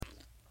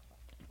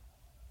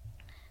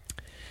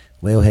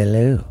Well,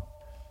 hello,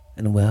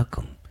 and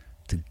welcome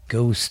to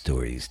Ghost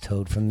Stories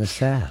Told from the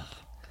South.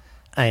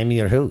 I am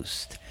your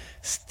host,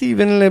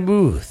 Stephen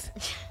LeBooth,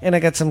 and I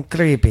got some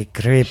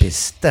creepy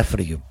stuff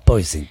for you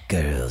boys and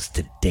girls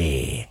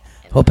today.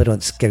 Hope I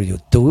don't scare you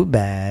too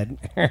bad.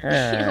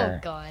 Oh,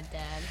 God,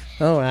 Dad.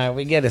 All right,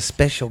 we got a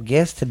special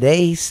guest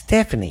today,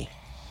 Stephanie,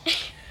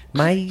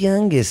 my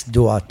youngest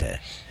daughter.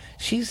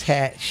 She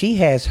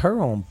has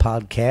her own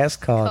podcast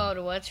called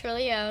What's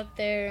Really Out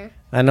There.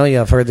 I know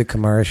y'all have heard the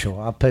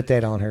commercial. I'll put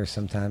that on her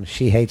sometimes.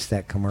 She hates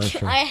that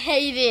commercial. I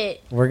hate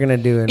it. We're going to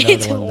do another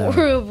It's one, though.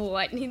 horrible.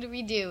 I need to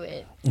redo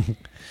it.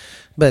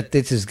 But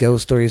this is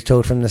Ghost Stories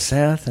Told from the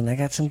South, and I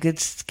got some good,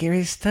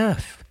 scary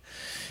stuff.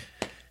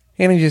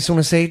 And I just want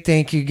to say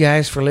thank you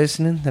guys for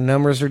listening. The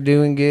numbers are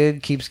doing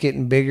good. Keeps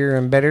getting bigger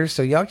and better.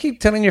 So y'all keep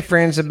telling your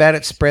friends about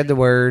it. Spread the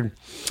word.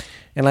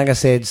 And like I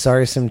said,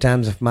 sorry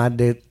sometimes if my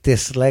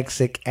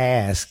dyslexic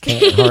ass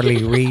can't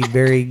hardly read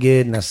very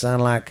good and I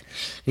sound like,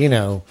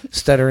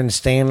 stuttering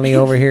Stanley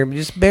over here. But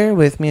just bear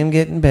with me. I'm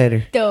getting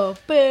better. The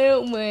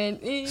bell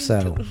went in.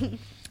 So,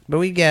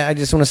 but I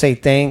just want to say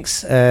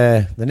thanks.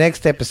 The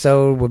next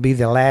episode will be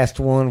the last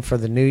one for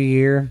the new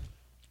year.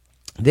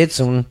 This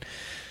one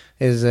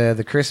is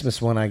the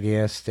Christmas one, I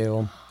guess,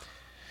 still.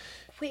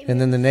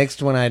 And then the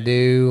next one I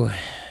do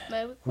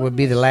would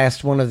be the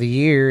last one of the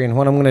year. And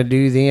what I'm going to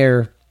do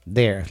there,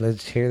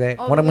 let's hear that.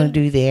 What I'm going to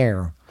do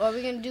there. Are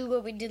we going to do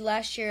what we did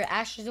last year at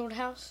Ash's old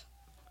house?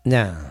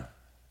 No.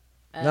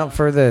 Not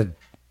for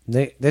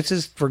this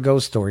is for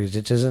ghost stories.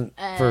 It isn't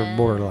for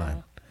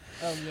borderline.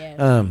 Oh,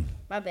 yeah.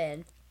 My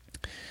bad.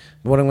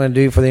 What I'm going to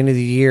do for the end of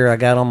the year, I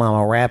got all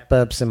my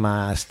wrap-ups and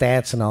my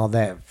stats and all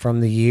that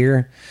from the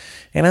year.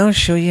 And I'll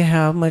show you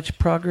how much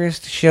progress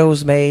the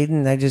show's made.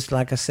 And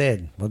like I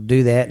said, we'll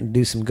do that and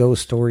do some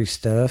ghost story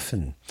stuff.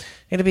 And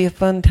it'll be a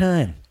fun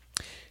time.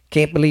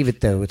 Can't believe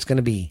it, though. It's going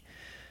to be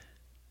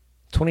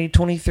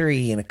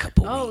 2023 in a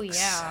couple weeks.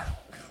 Oh, yeah.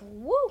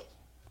 Woo.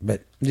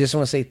 But just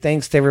want to say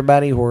thanks to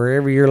everybody,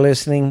 wherever you're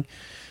listening.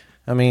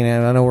 I mean,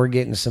 I know we're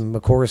getting some,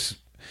 of course,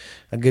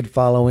 a good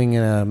following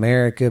in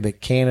America, but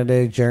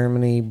Canada,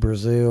 Germany,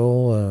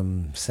 Brazil,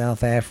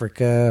 South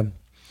Africa,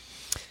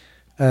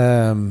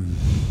 some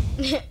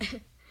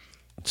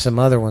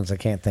other ones I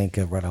can't think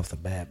of right off the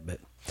bat.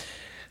 But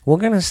we're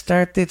going to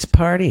start this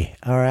party,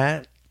 all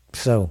right?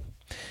 So...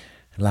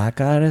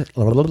 Like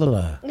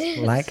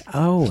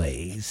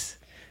always,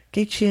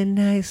 get you a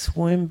nice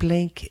warm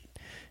blanket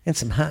and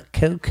some hot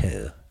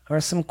cocoa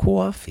or some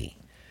coffee.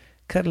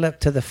 Cuddle up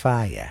to the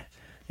fire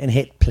and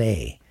hit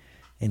play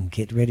and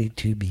get ready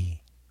to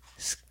be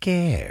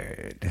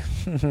scared.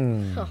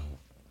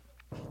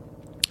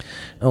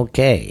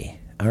 Okay,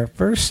 our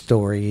first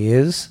story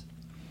is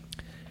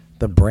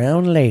The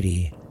Brown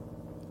Lady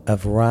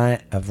of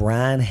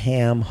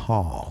Ryneham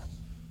Hall.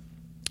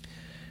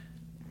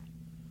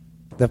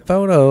 The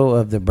photo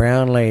of the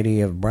Brown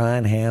Lady of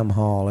Ryneham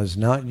Hall is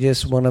not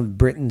just one of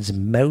Britain's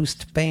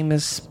most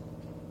famous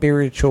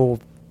spiritual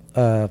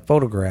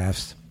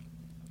photographs,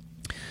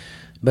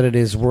 but it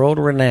is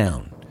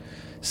world-renowned.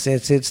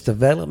 Since its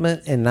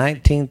development in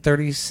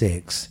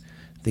 1936,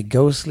 the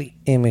ghostly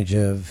image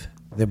of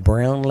the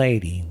Brown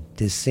Lady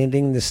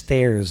descending the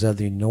stairs of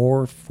the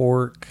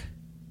Norfolk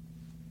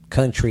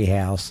country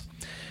house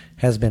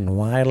has been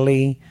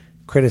widely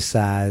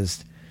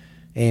criticized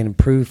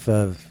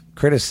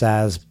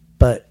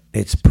but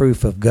it's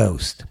proof of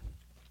ghost.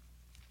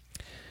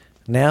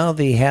 Now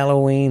that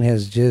Halloween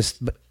is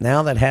just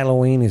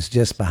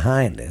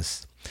behind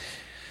us,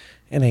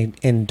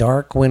 and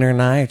dark winter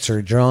nights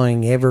are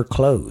drawing ever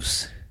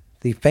close,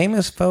 the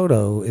famous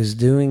photo is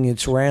doing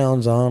its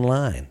rounds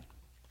online.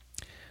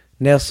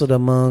 Nestled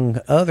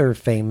among other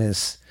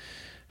famous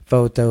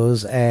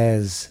photos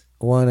as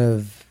one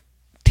of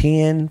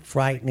 10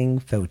 frightening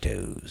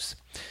photos.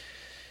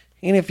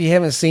 And if you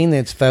haven't seen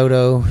this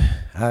photo,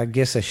 I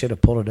guess I should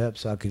have pulled it up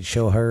so I could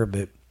show her,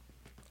 but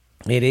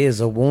it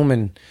is a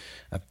woman,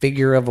 a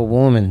figure of a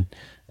woman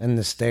on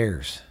the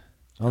stairs,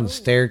 on the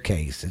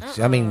staircase.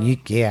 I mean, you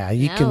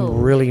can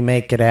really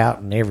make it out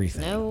and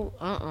everything. No,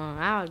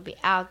 I would be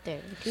out there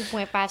in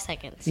 2.5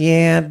 seconds.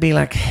 Yeah, I'd be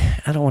like,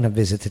 I don't want to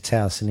visit this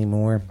house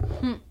anymore.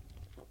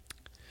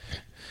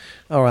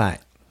 All right.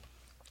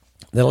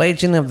 The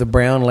legend of the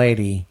Brown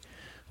Lady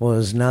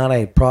was not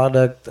a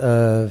product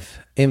of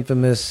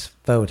infamous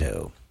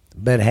photo,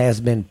 but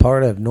has been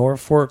part of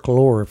Norfolk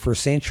lore for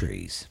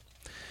centuries.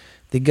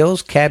 The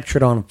ghost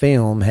captured on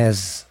film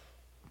has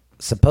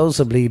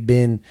supposedly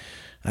been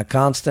a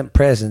constant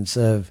presence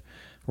of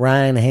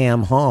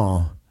Ryneham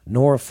Hall,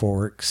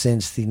 Norfolk,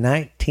 since the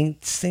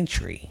 19th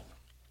century.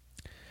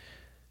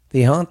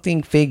 The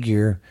haunting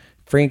figure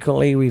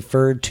frequently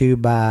referred to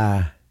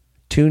by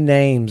two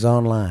names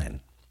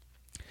online,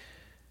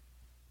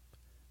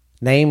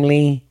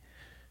 namely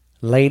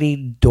Lady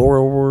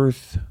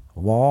Dorothy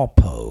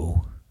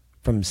Walpole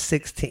I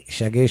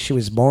guess she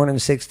was born in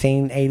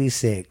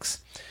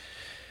 1686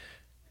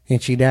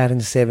 and she died in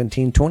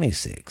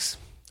 1726.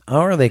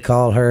 Or they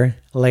call her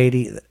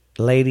Lady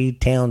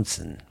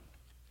Townsend.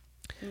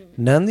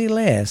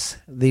 Nonetheless,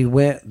 the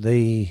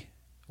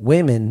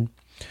women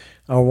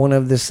are one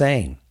of the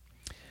same.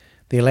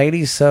 The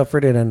lady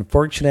suffered an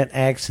unfortunate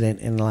accident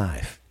in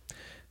life.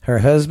 Her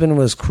husband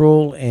was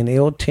cruel and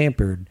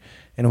ill-tempered,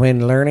 and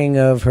when learning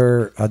of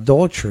her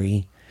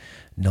adultery,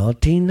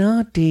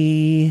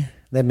 naughty,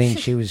 that means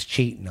she was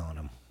cheating on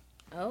him.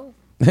 Oh.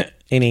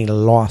 And he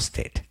lost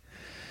it.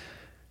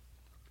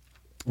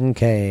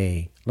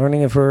 Okay.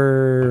 Learning of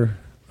her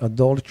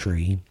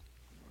adultery,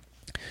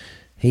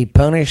 he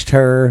punished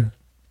her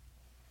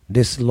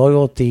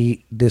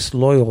disloyalty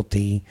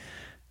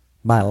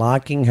by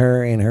locking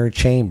her in her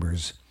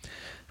chambers,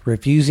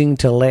 refusing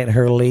to let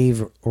her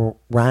leave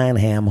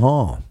Rhineham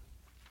Hall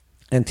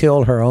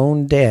until her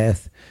own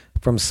death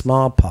from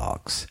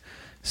smallpox.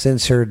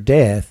 Since her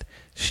death,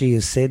 she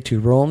is said to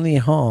roam the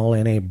hall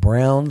in a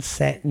brown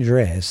satin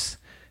dress,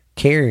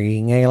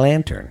 carrying a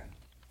lantern.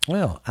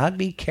 Well, I'd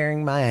be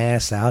carrying my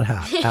ass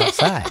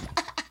outside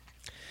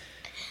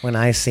when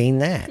I seen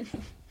that.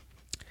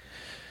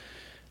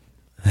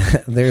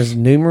 There's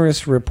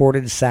numerous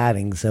reported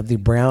sightings of the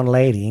brown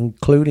lady,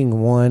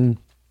 including one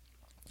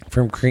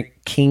from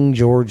King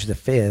George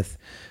V,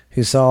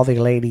 who saw the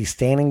lady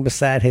standing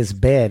beside his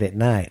bed at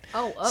night.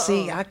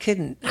 See, I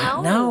couldn't.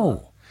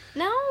 No.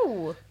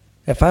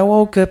 If I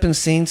woke up and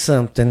seen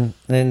something,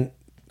 then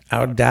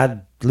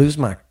I'd lose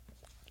my.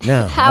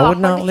 No, I would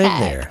not live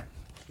there.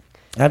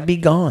 I'd be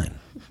gone.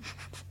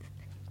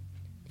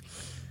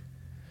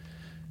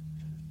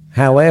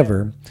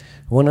 However,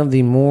 one of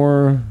the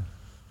more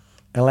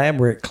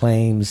elaborate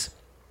claims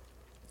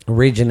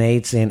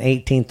originates in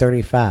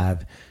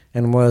 1835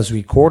 and was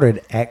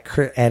recorded at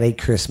a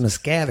Christmas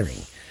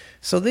gathering.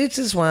 So this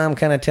is why I'm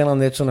kind of telling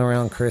this one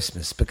around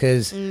Christmas,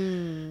 because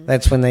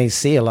that's when they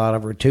see a lot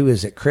of her too,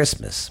 is at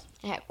Christmas.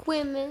 At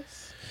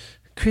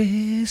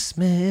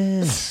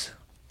Christmas.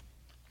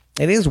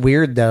 It is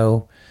weird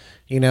though,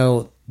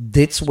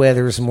 this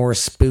weather's more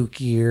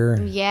spookier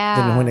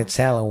than when it's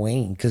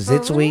Halloween, because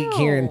this week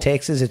here in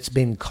Texas it's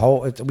been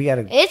cold. It's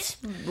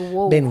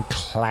been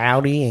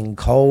cloudy and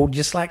cold,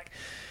 just like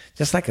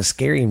a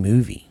scary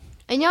movie.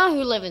 And y'all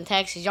who live in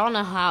Texas, y'all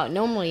know how it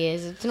normally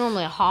is. It's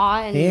normally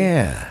hot and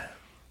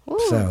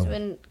it's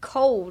been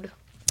cold.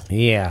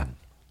 Yeah.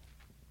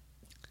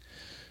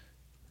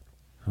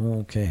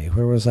 Okay,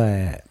 where was I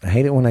at? I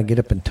hate it when I get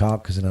up and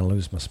talk because then I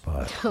lose my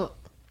spot.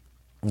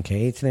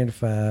 Okay,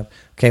 1885.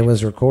 Okay,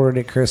 was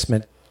recorded at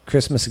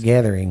Christmas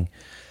gathering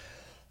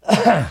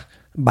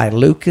by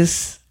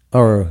Lucy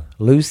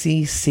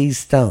C.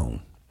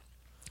 Stone.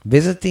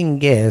 Visiting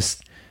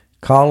guests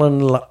Colin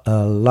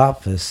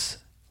Loftus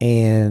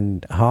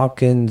and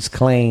Hawkins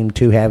claimed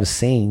to have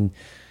seen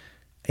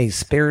a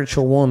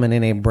spiritual woman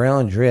in a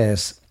brown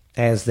dress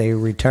as they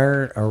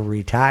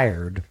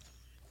retired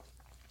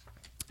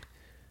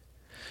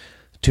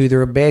to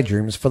their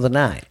bedrooms for the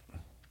night.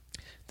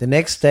 The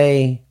next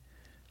day,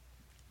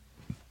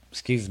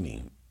 excuse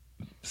me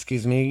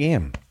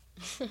again.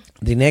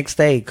 The next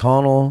day,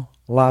 Colonel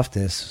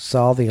Loftus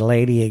saw the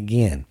lady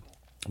again,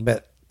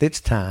 but this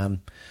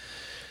time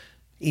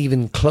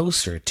even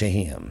closer to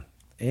him.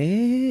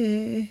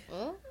 He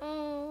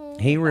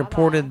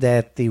reported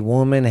that the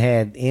woman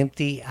had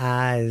empty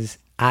eye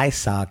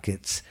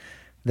sockets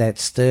that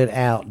stood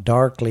out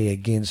darkly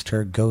against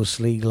her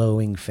ghostly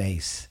glowing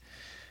face.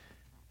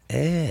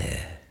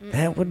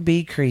 That would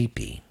be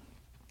creepy.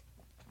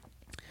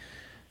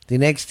 The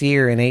next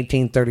year, in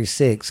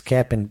 1836,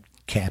 Captain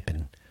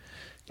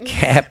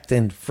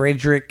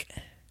Frederick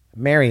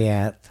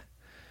Marriott,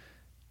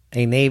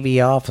 a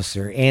Navy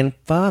officer and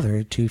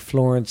father to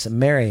Florence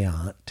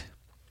Marriott,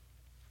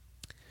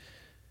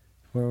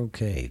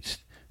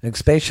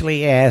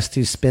 especially asked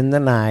to spend the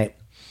night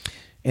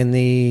in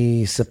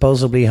the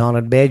supposedly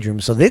haunted bedroom.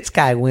 So this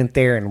guy went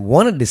there and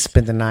wanted to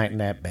spend the night in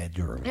that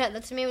bedroom. Yeah,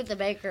 that's me with the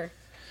baker.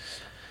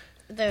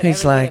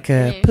 He's like,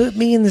 put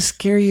me in the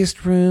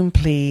scariest room,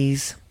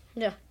 please.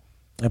 Yeah.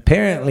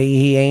 Apparently,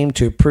 he aimed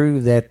to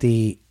prove that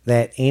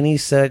any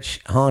such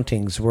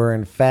hauntings were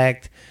in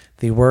fact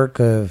the work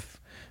of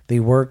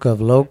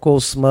local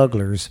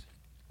smugglers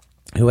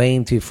who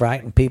aimed to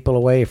frighten people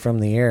away from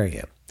the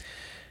area.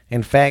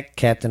 In fact,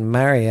 Captain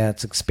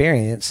Marriott's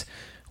experience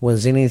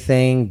was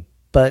anything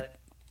but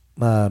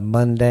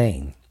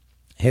mundane.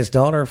 His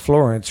daughter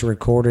Florence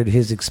recorded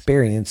his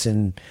experience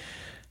in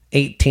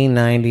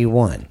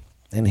 1891,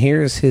 and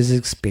here's his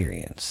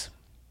experience.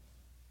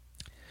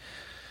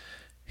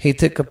 He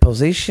took a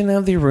position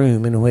of the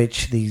room in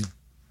which the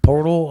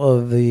portal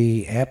of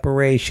the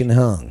apparition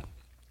hung,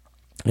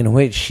 in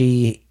which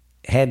she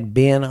had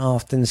been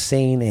often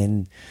seen,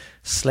 and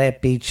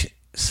slept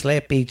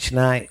each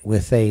night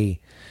with a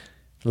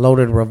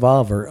loaded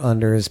revolver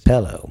under his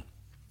pillow.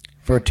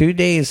 For 2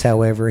 days,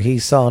 however, he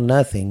saw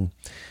nothing,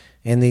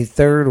 and the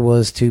third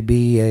was to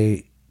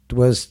be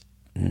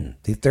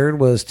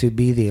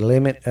the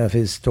limit of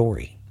his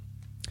story.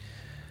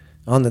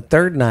 On the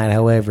third night,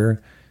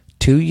 however,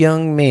 2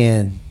 young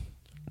men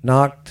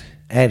knocked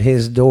at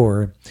his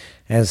door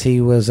as he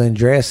was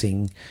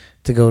undressing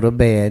to go to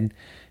bed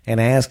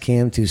and asked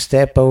him to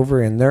step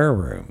over in their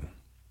room.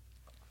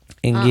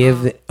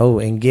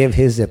 and give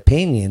his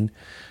opinion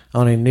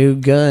on a new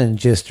gun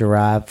just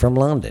arrived from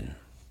London.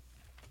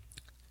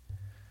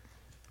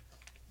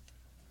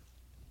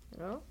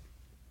 Oh.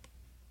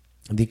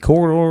 The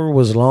corridor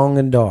was long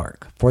and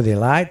dark, for the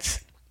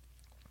lights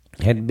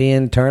had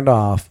been turned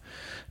off.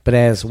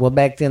 But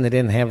back then they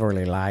didn't have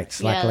really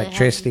lights. Like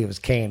electricity, it was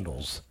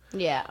candles.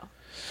 Yeah.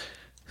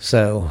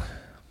 So,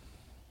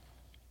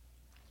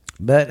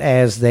 but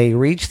as they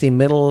reached the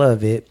middle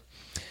of it,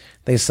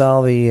 they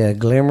saw the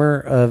glimmer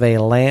of a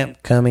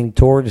lamp coming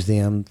towards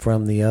them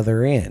from the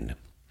other end.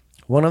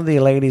 One of the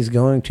ladies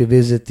going to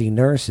visit the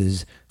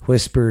nurses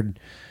whispered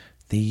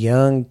the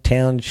young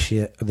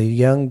Townsend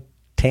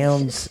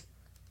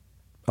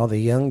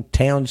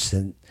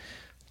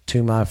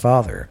to my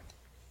father.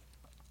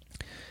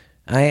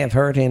 I have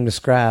heard him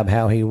describe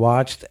how he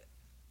watched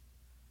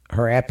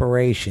her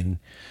apparition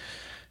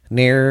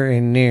nearer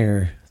and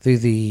nearer through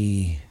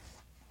the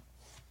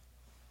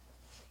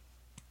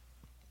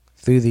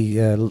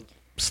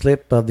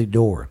slip of the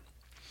door,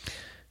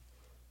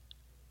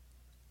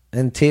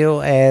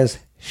 until as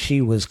she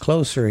was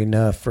closer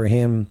enough for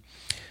him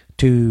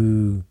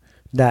to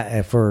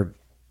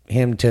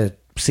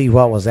see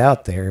what was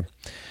out there.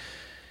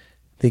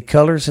 The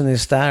colors and the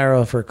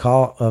style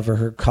of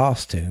her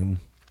costume,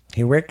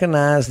 he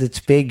recognized its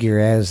figure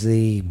as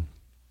the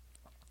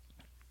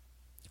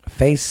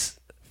face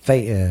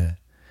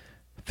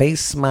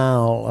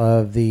smile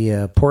of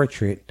the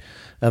portrait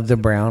of the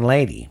brown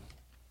lady.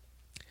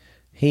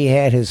 He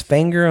had his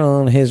finger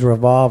on his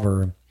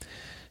revolver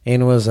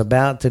and was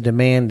about to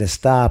demand to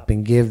stop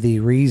and give the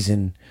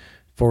reason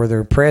for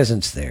their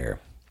presence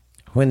there,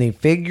 when the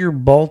figure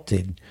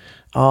bolted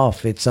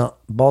off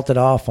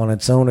on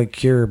its own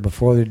accord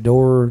before the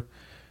door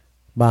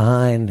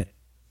behind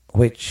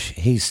which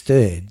he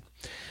stood,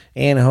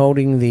 and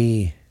holding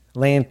the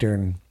lamp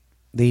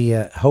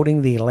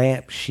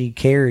she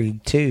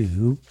carried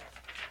too.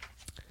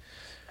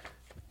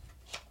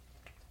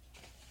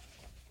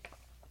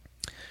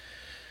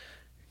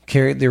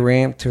 Carried the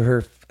lamp to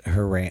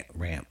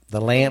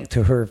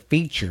her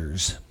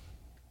features,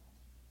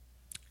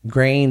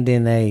 grained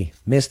in a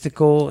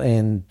mystical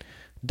and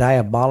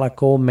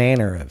diabolical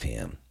manner of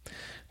him.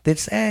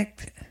 This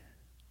act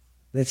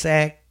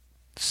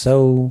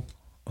so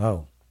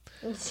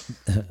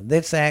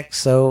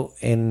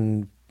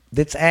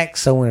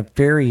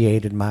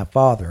infuriated my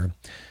father,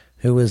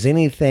 who was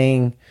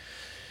anything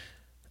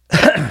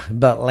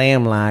but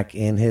lamb-like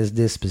in his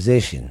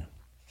disposition,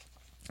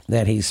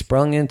 that he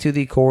sprung into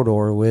the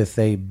corridor with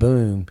a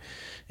boom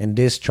and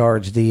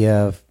discharged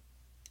the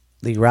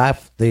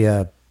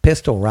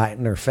pistol right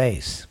in her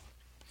face.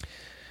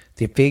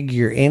 The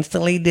figure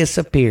instantly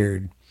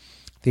disappeared,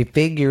 the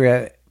figure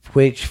at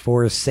which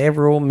for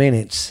several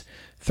minutes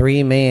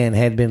 3 men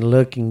had been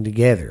looking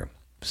together.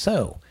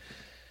 So,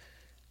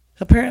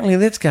 apparently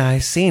this guy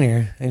seen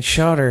her and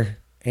shot her,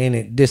 and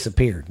it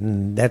disappeared.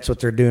 And that's what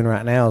they're doing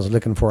right now, is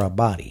looking for a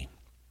body.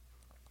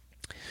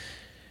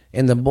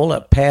 And the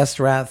bullet passed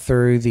right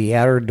through the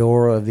outer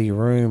door of the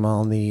room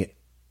on the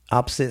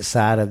opposite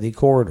side of the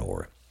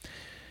corridor,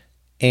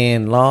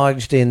 and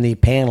lodged in the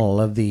panel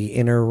of the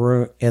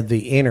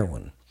inner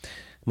one.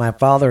 My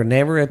father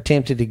never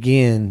attempted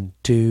again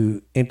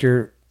to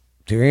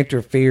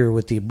interfere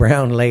with the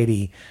brown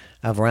lady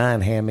of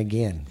Rhineham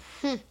again.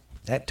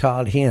 That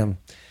taught him.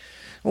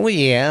 Well,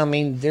 yeah, I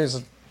mean,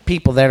 there's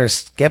people that are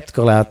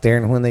skeptical out there,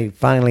 and when they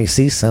finally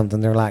see something,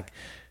 they're like,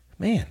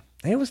 man,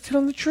 they was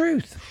telling the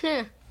truth.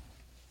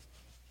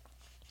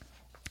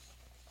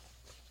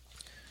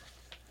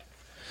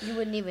 You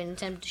wouldn't even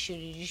attempt to shoot it.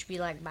 You'd just be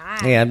like, bye.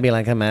 Yeah, I'd be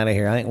like, I'm out of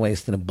here. I ain't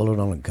wasting a bullet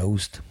on a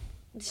ghost.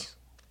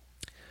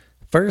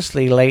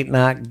 Firstly, late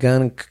night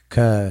gun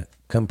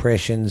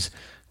compressions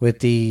with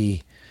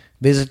the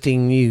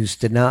visiting muse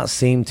did not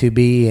seem to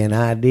be an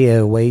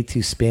ideal way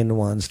to spend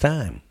one's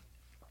time.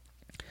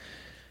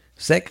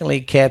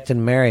 Secondly,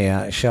 Captain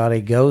Marriott shot a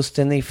ghost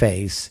in the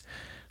face.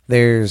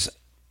 There's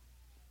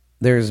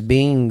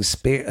being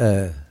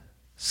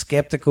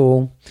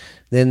skeptical,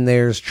 then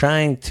there's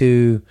trying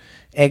to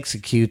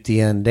execute the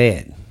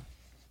undead.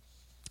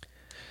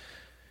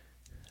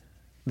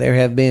 There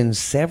have been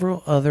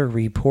several other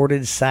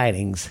reported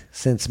sightings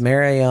since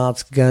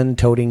Marriott's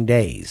gun-toting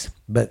days,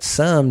 but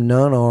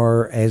none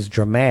are as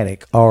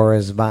dramatic or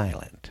as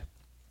violent.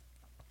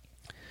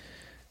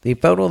 The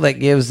photo that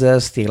gives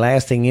us the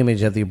lasting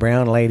image of the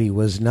brown lady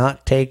was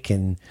not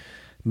taken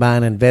by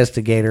an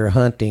investigator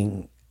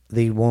hunting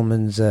the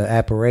woman's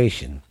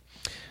apparition,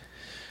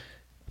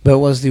 but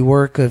was the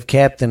work of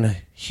Captain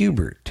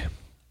Hubert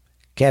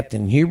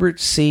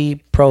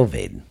C.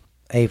 Provid,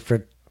 a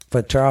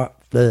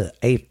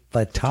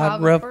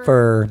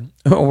photographer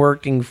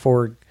working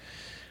for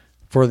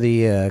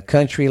the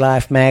Country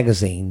Life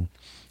magazine.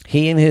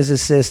 He and his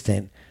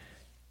assistant,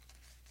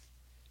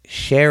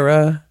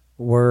 Shara,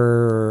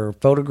 were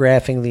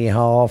photographing the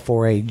hall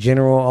for a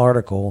general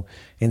article,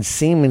 and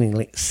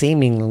seemingly,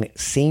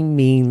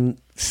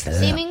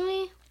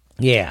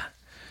 yeah,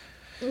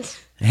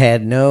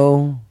 had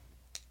no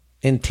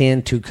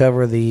intent to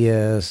cover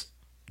the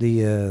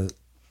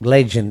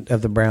legend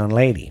of the brown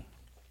lady.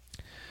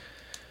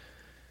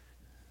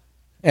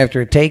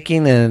 After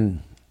taking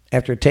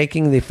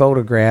the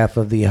photograph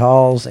of the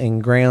halls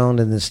and ground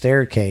and the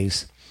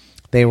staircase,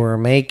 they were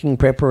making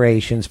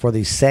preparations for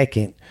the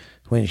second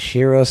when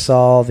Shira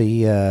saw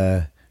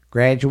the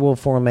gradual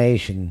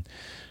formation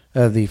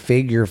of the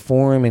figure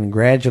form and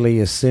gradually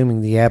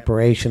assuming the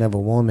apparition of a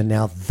woman.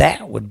 Now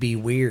that would be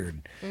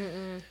weird.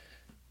 Mm-mm.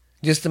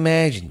 Just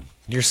imagine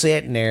you're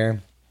sitting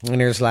there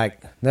and there's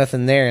like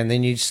nothing there, and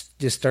then you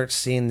just start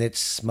seeing that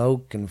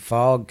smoke and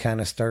fog kind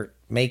of start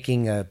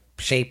making a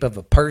shape of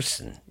a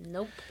person.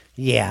 Nope.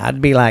 Yeah,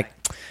 I'd be like,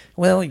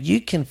 well,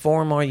 you can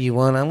form all you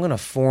want. I'm going to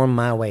form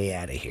my way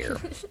out of here.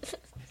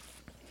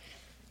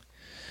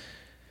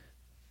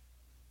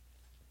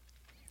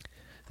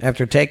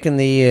 After taking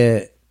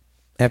the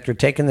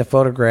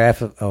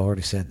photograph of, I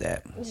already said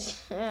that.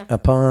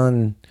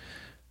 Upon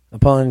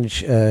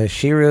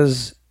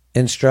Shira's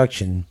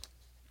instruction,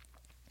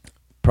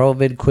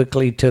 Provid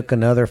quickly took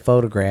another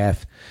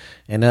photograph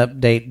and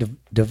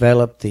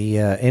developed the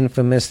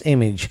infamous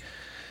image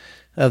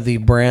of the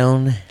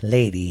brown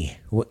lady,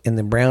 and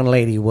the brown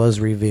lady was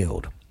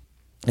revealed.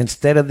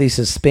 Instead of the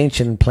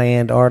suspension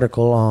planned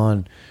article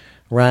on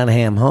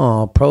Raynham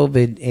Hall,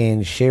 Provid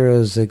and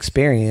Shira's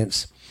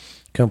experience,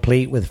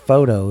 complete with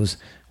photos,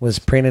 was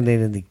printed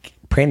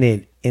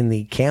in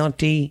the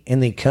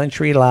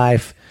Country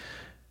Life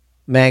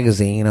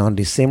magazine on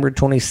December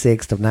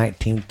 26th of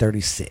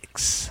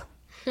 1936.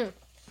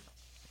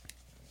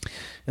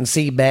 And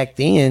see, back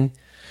then,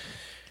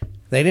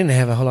 they didn't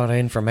have a whole lot of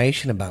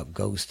information about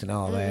ghosts and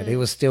all that. It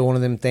was still one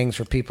of them things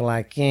for people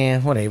like, yeah,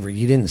 whatever,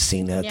 you didn't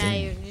see nothing. Yeah,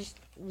 you're just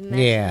messing.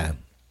 Yeah.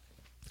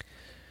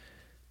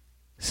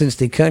 Since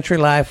the Country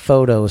Life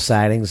photo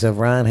sightings of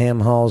Raynham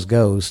Hall's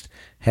ghost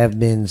have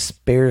been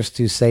sparse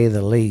to say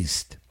the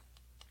least,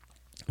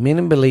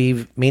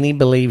 many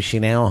believe she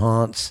now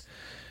haunts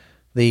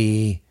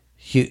the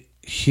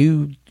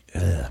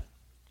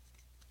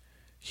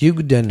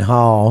Hugden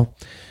Hall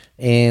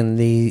and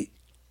the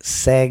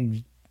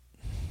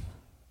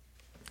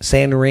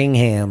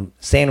Sandringham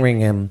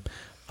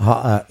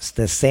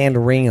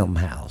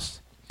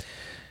house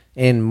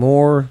in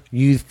more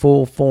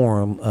youthful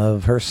form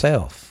of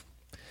herself.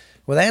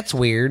 Well, that's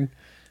weird.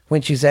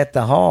 When she's at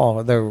the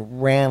hall, the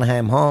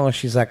Raynham Hall,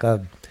 she's like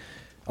a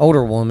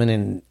older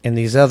woman, and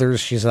these others,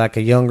 she's like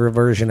a younger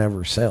version of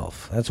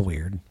herself. That's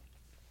weird.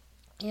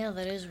 Yeah,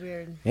 that is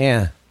weird.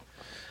 Yeah.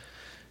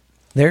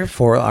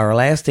 Therefore, our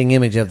lasting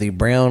image of the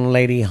brown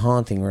lady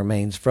haunting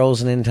remains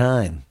frozen in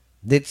time.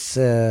 This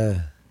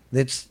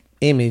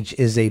image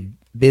is a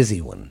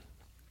busy one.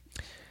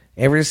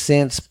 Ever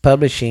since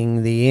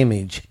publishing, the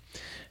image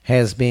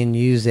has been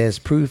used as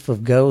proof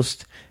of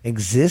ghosts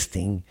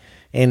existing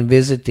and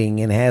visiting,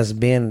 and has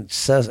been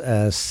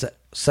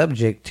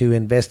subject to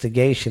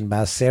investigation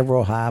by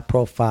several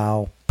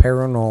high-profile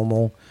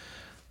paranormal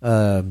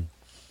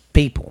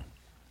people.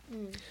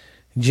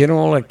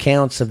 General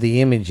accounts of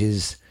the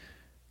images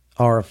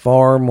are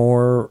far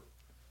more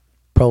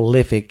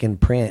prolific in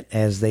print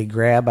as they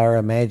grab our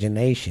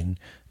imagination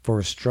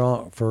for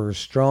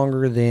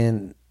stronger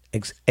than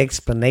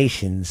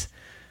explanations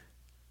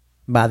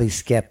by the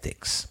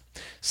skeptics.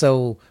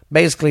 So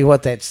basically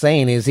what that's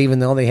saying is, even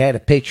though they had a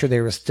picture,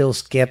 there were still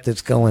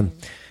skeptics going,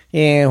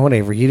 yeah,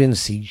 whatever, you didn't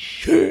see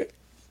shit.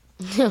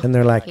 And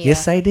they're like,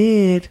 yes, I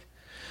did.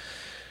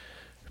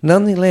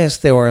 Nonetheless,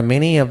 there are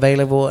many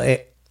available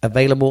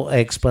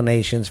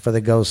explanations for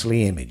the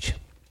ghostly image.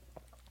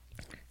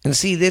 And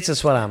see, this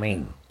is what I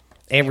mean.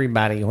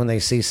 Everybody, when they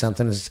see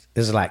something,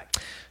 is like,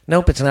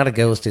 nope, it's not a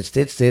ghost. It's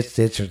this,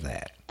 or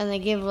that. And they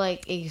give,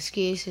 like,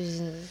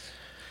 excuses.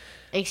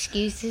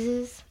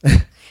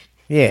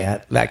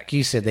 Yeah, like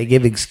you said, they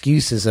give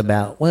excuses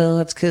about, well,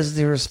 it's because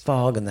there was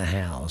fog in the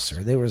house,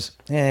 or there was,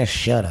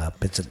 shut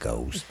up, it's a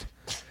ghost.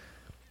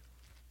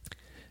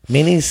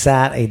 Many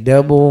cite a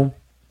double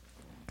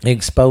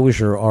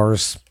exposure or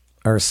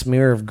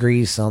smear of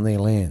grease on the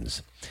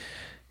lens.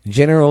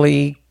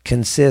 Generally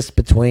consists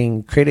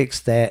between critics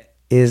that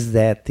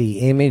the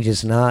image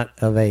is not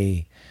of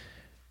a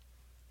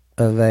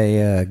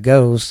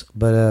ghost,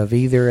 but of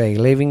either a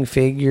living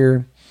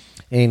figure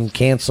and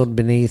canceled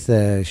beneath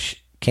a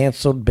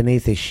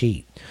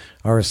sheet,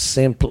 or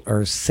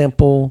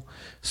simple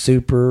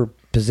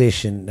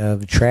superposition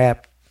of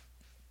trapped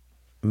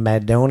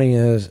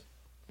Madonna's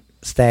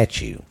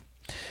statue.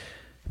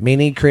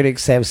 Many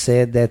critics have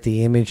said that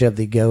the image of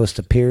the ghost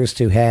appears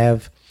to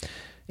have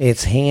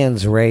its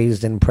hands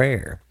raised in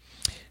prayer,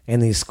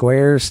 and the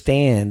square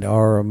stand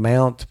or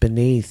mount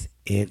beneath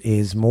it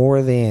is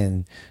more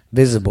than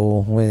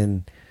visible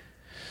when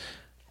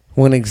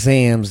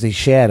examines the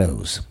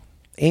shadows.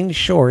 In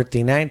short, the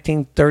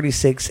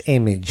 1936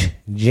 image,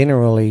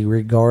 generally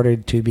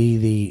regarded to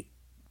be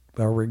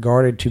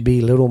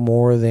little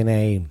more than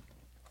a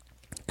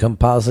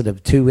composite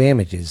of two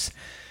images.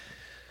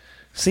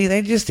 See,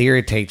 that just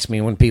irritates me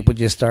when people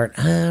just start,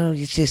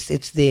 it's this,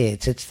 it's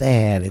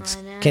that,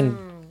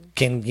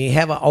 can you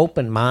have an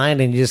open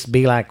mind and just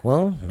be like,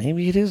 well,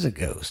 maybe it is a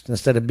ghost,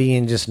 instead of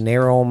being just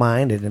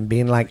narrow-minded and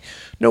being like,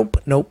 nope.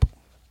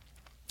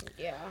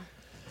 Yeah.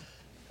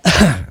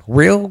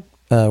 Real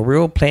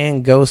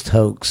planned ghost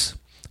hoax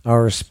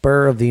or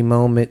spur of the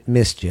moment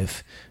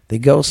mischief. The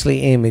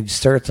ghostly image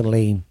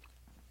certainly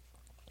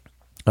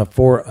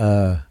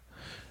the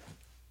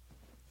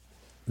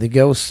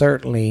ghost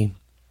certainly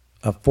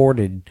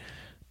afforded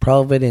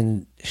Provid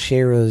and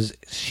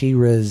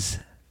Shira's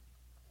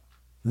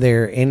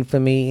their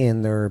infamy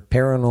in their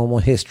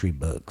paranormal history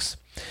books,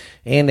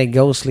 and a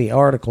ghostly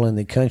article in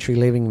the Country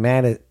Living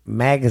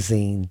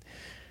magazine,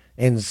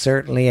 and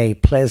certainly a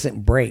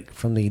pleasant break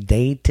from the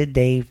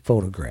day-to-day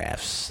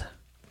photographs.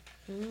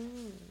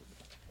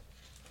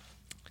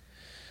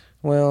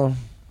 Well,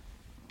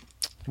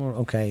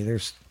 okay,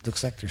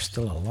 looks like there's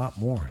still a lot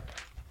more.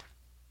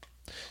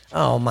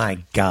 Oh my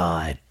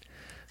God.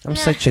 I'm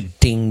such a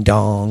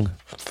ding-dong.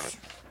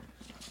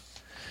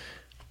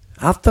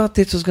 I thought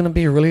this was going to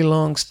be a really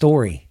long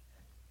story.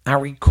 I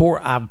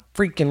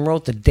freaking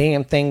wrote the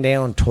damn thing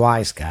down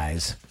twice,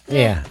 guys.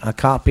 Yeah, I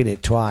copied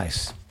it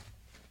twice.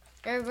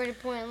 Everybody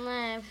point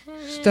left.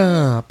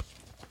 Stop.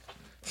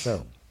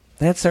 So,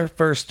 that's our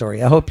first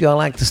story. I hope y'all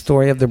like the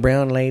story of the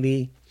brown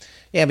lady.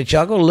 Yeah, but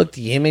y'all go look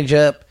the image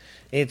up.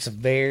 It's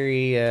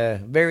very,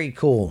 very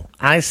cool.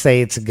 I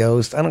say it's a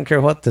ghost. I don't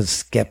care what the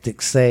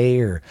skeptics say,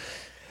 or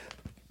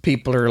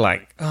people are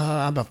like,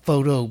 I'm a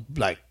photo,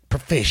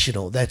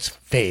 professional. That's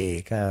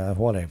fake.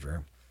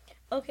 Whatever.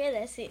 Okay,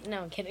 that's it.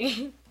 No, I'm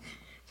kidding.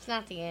 It's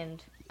not the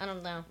end. I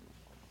don't know.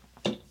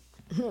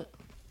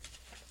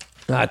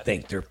 I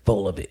think they're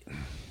full of it.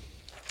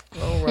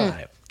 All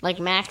right. Like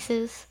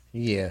Max's?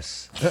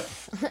 Yes.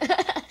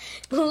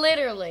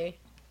 Literally.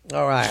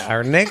 All right.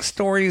 Our next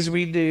stories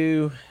we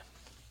do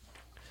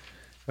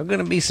are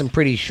going to be some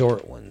pretty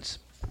short ones,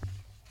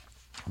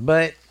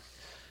 but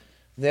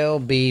they'll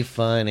be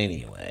fun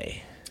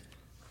anyway.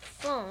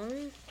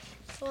 Fun.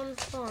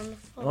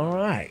 All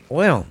right.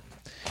 Well,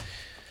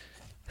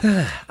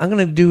 I'm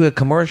going to do a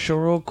commercial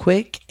real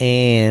quick,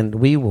 and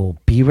we will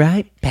be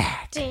right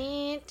back.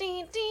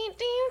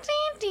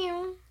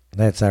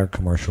 That's our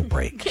commercial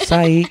break.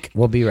 Psych.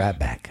 We'll be right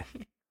back.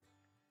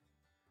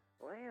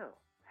 Well,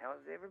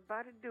 how's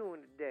everybody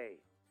doing today?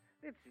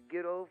 It's your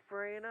good old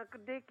friend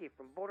Uncle Dickie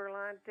from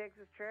Borderline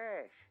Texas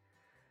Trash.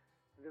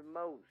 The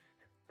most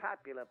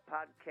popular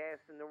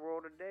podcast in the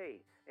world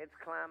today. It's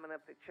climbing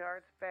up the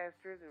charts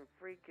faster than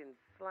freaking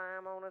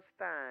slime on a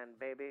stein,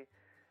 baby.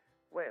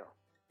 Well,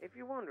 if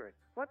you're wondering,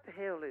 what the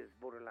hell is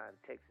Borderline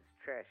Texas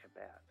Trash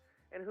about?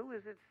 And who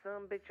is its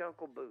sumbitch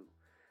Uncle Boo?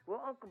 Well,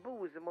 Uncle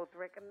Boo is the most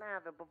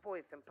recognizable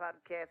voice in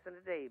podcasting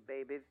today,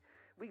 babies.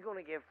 We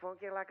gonna get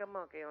funky like a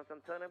monkey on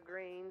some turnip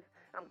greens.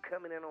 I'm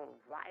coming in on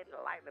white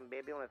lightning,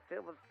 baby, on a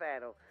silver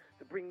saddle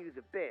to bring you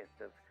the best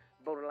of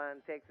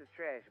Borderline Texas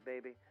Trash,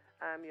 baby.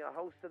 I'm your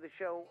host of the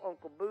show,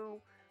 Uncle Boo.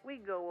 We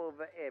go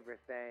over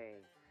everything.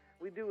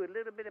 We do a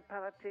little bit of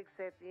politics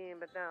at the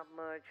end, but not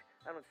much.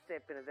 I don't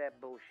step into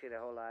that bullshit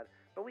a whole lot.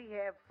 But we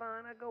have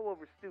fun. I go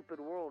over stupid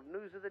world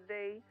news of the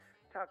day,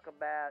 talk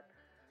about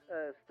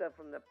stuff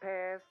from the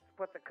past,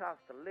 what the cost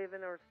of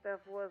living or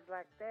stuff was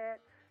like that.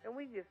 And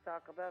we just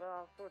talk about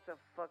all sorts of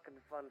fucking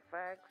fun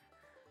facts,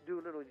 do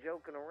a little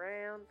joking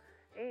around.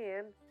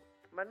 And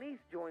my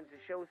niece joins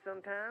the show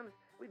sometimes.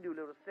 We do a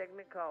little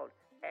segment called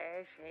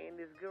Ash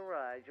Handy's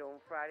Garage on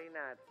Friday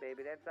nights,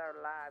 baby. That's our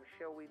live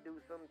show we do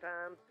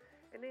sometimes.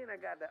 And then I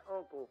got the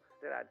uncle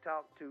that I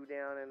talk to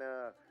down in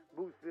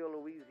Boothville,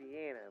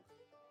 Louisiana.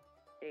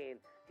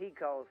 And he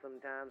calls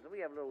sometimes. And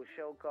we have a little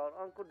show called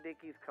Uncle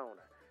Dickie's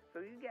Corner. So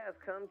you guys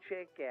come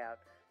check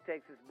out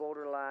Texas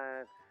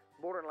Borderline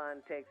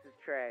Texas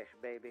Trash,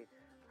 baby.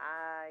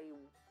 I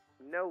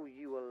know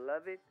you will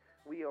love it.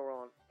 We are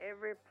on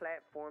every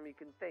platform you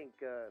can think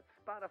of.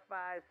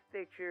 Spotify,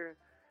 Stitcher,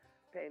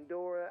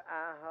 Pandora,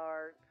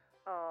 iHeart.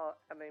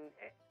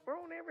 We're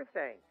on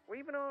everything. We're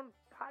even on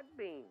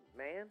Podbean,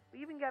 man. We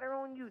even got our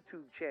own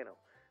YouTube channel.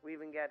 We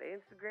even got an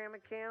Instagram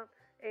account,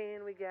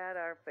 and we got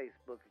our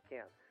Facebook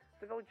account.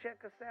 So go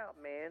check us out,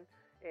 man,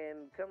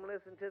 and come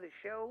listen to the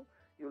show.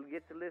 You'll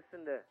get to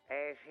listen to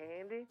Ash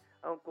Handy,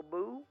 Uncle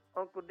Boo,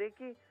 Uncle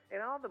Dickie,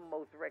 and all the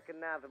most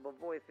recognizable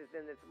voices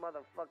in this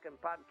motherfucking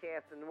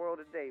podcast in the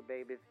world today,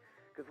 babies.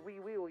 Because we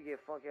will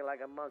get funky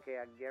like a monkey,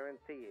 I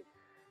guarantee it.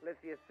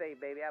 Let's just say,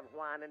 baby, I've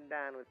wined and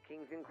dined with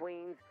kings and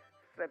queens,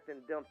 slept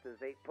in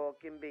dumpsters, ate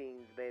pork and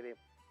beans, baby.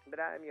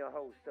 But I am your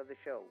host of the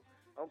show,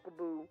 Uncle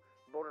Boo,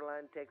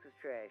 Borderline Texas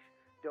Trash.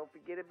 Don't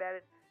forget about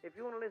it. If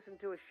you want to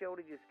listen to a show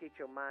to just get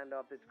your mind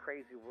off this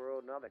crazy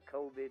world and all the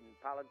COVID and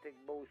politics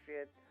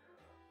bullshit,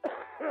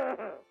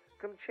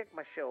 come check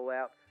my show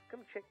out.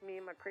 Come check me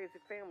and my crazy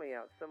family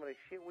out. Some of the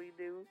shit we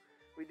do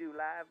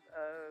live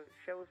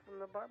shows from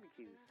the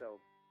barbecue. So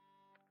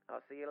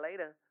I'll see you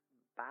later.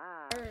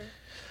 Bye.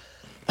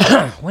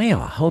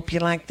 Well, I hope you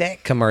like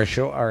that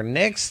commercial. Our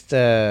next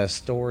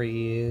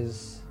story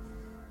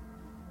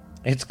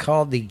it's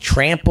called The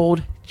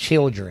Trampled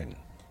Children.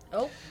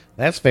 Oh.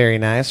 That's very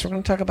nice. We're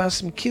going to talk about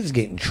some kids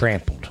getting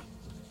trampled.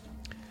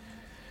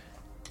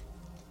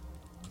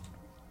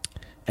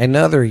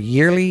 Another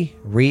yearly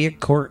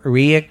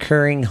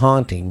reoccurring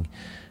haunting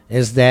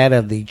is that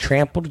of the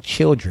trampled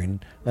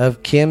children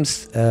of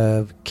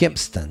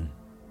Kempston,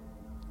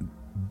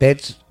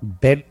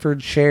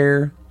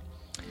 Bedfordshire.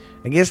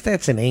 I guess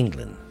that's in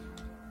England.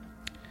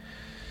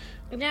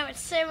 No, it's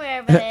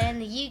somewhere but in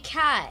the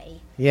UK.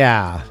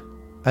 Yeah.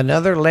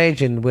 Another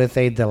legend with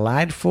a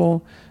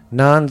delightful,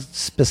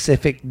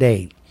 non-specific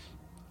date.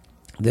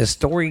 The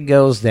story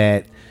goes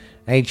that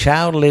a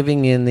child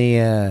living in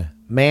the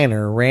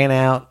manor ran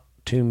out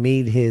to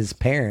meet his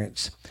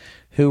parents,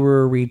 who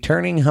were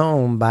returning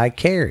home by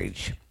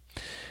carriage.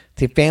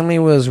 The family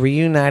was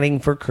reuniting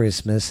for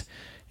Christmas,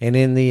 and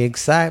in the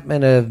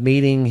excitement of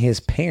meeting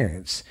his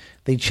parents,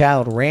 the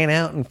child ran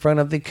out in front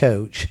of the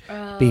coach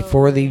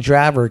before the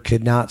driver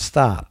could not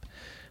stop.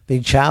 The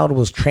child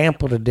was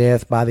trampled to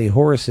death by the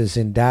horses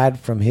and died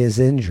from his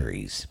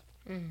injuries.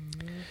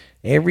 Mm-hmm.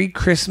 Every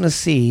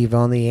Christmas Eve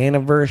on the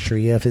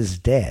anniversary of his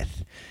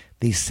death,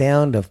 the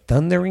sound of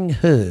thundering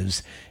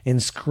hooves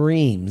and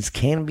screams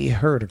can be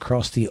heard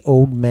across the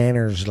old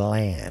manor's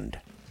land.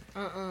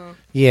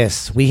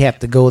 Yes, we have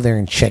to go there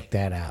and check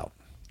that out.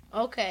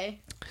 Okay.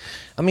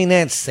 I mean,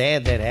 that's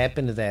sad that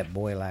happened to that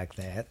boy like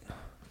that.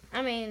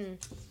 I mean,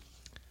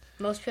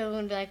 most people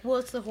would be like, well,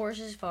 it's the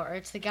horse's fault or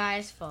it's the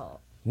guy's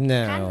fault.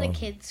 No. Kind of the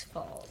kid's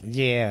fault.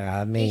 Yeah,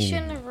 I mean... He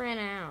shouldn't have ran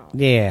out.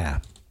 Yeah.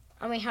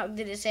 I mean, how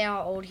did it say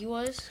how old he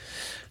was?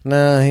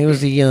 No, he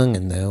was a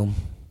youngin', though.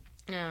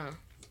 No.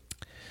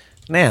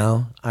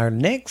 Now, our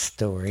next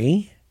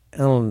story,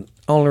 only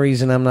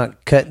reason I'm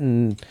not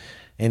cutting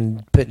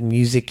and putting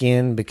music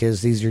in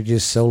because these are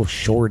just so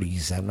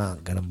shorties, I'm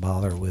not going to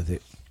bother with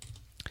it.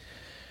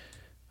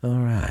 All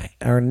right,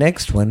 our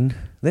next one,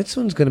 this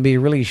one's going to be a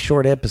really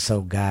short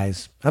episode,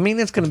 guys. I mean,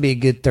 it's going to be a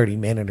good 30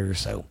 minutes or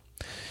so.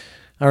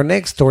 Our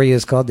next story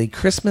is called The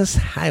Christmas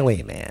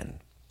Highwayman.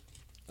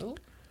 Ooh.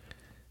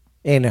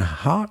 In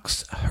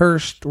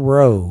Hawkshurst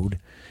Road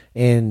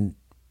in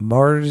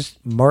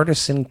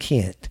Martison,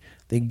 Kent,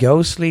 the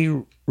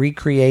ghostly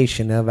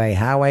recreation of a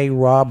highway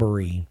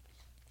robbery.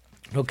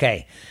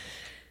 Okay,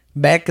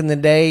 back in the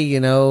day,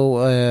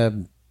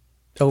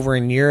 over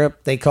in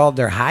Europe, they called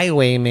their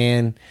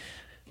highwaymen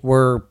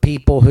were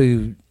people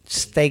who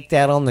staked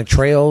out on the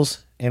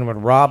trails and would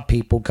rob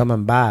people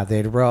coming by.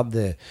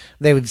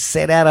 They would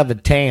set out of a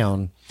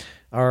town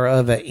or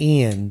of an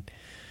inn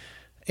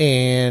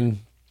and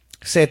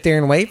sit there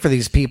and wait for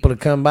these people to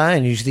come by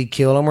and usually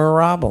kill them or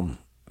rob them.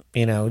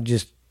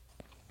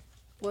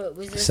 What,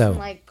 was this when,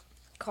 like,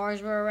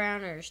 cars were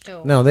around or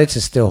still? No, this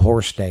is still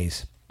horse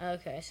days.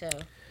 Okay, so.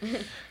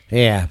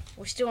 Yeah.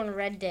 We're still in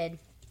Red Dead.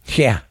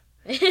 Yeah.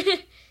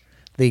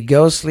 The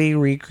ghostly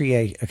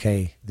recreation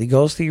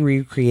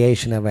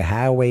of a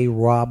highway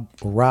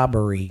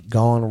robbery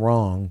gone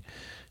wrong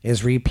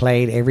is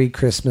replayed every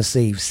Christmas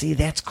Eve. See,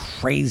 that's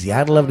crazy.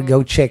 I'd love to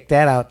go check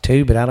that out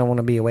too, but I don't want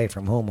to be away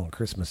from home on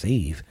Christmas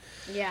Eve.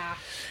 Yeah.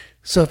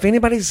 So if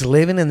anybody's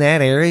living in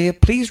that area,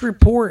 please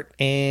report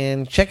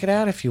and check it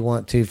out if you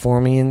want to for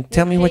me and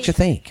tell me what you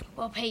think.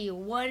 We'll pay you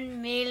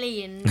 $1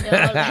 million.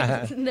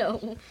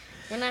 No,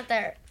 we're not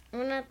that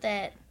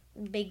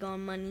big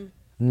on money.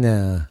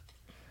 No,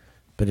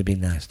 but it'd be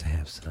nice to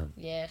have some.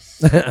 Yes.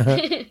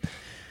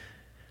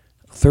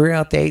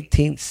 Throughout the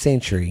 18th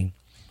century,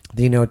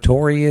 the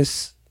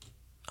notorious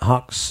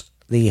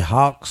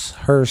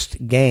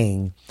Hawkshurst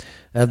gang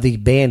of the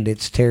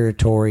bandits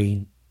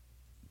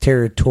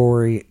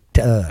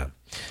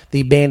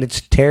the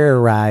bandits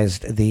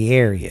terrorized the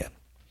area.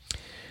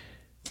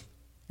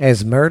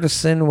 As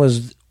Murchison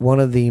was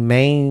one of the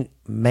main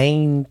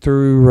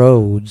through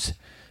roads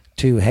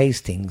to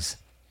Hastings.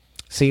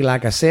 See,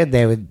 like I said,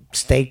 they would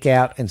stake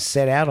out and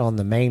set out on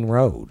the main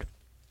road.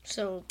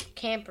 So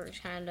campers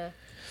kind of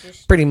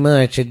just... Pretty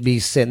much, it'd be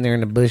sitting there in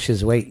the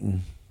bushes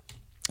waiting.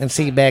 And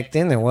see, back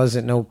then there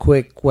wasn't no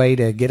quick way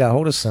to get a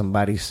hold of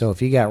somebody. So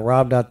if you got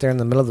robbed out there in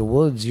the middle of the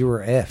woods, you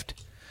were effed.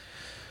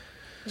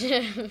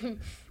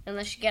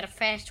 Unless you got a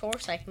fast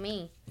horse like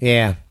me.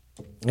 Yeah.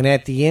 And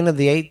at the end of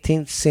the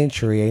 18th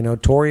century, a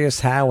notorious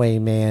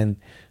highwayman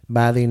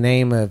by the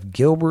name of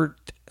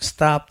Gilbert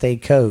stopped a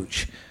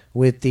coach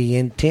with the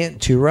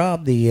intent to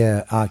rob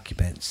the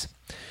occupants.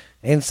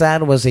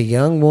 Inside was a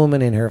young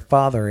woman and her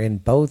father,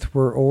 and both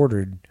were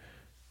ordered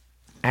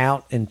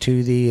out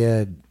into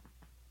the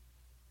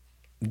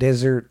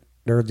desert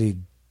or the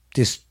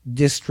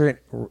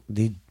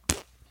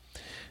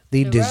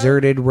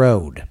deserted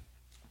road.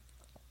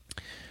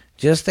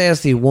 Just as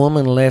the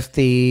woman left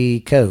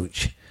the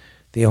coach,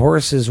 the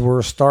horses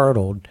were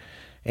startled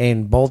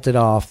and bolted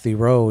off the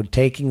road,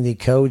 taking the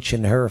coach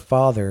and her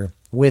father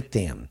with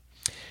them.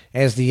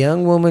 As the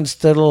young woman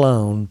stood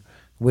alone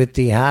with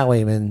the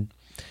highwayman,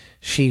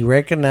 she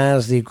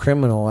recognized the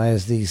criminal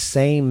as the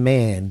same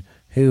man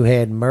who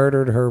had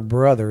murdered her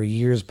brother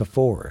years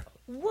before.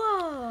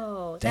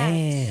 Whoa!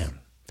 Damn.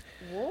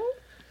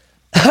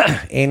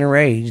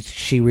 Enraged,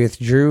 she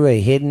withdrew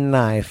a hidden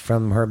knife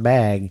from her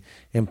bag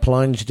and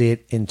plunged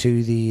it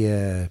into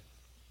the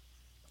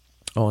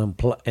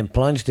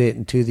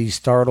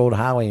startled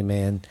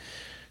highwayman,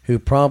 who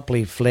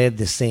promptly fled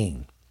the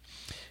scene.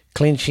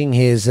 clenching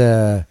his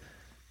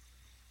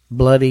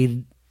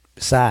bloodied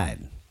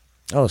side.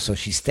 Oh, so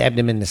she stabbed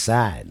him in the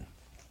side.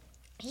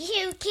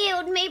 You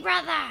killed me,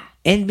 brother.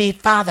 And me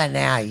father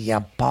now,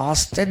 you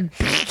bastard.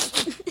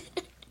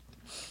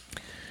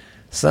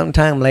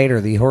 Sometime later,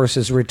 the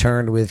horses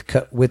returned with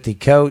the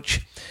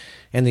coach,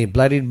 and the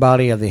bloodied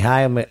body of the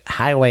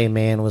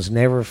highwayman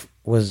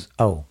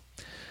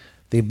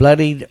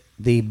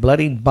the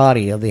bloodied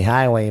body of the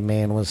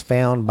highwayman was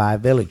found by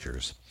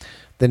villagers.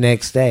 The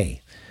next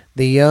day,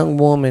 the young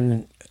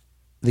woman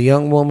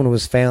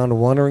was found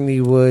wandering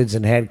the woods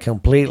and had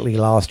completely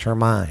lost her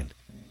mind.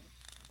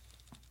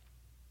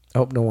 I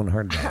hope no one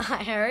heard that.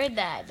 I heard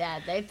that,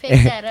 Dad. They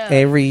picked that up.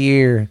 Every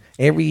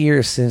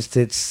year since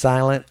it's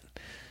silent,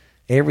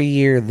 every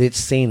year this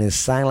scene is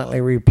silently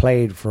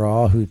replayed for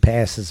all who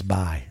passes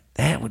by.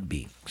 That would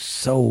be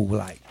so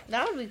like.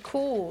 That would be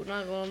cool,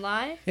 not gonna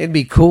lie. It'd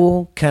be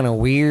cool, kind of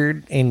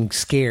weird, and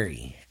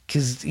scary.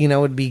 Because,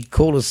 it'd be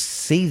cool to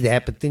see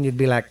that, but then you'd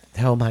be like,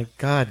 oh my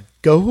God,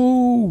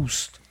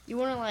 ghost. You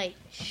want to, like,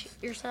 shit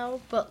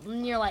yourself, but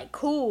then you're like,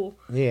 cool.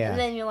 Yeah. And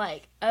then you're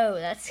like, oh,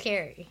 that's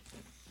scary.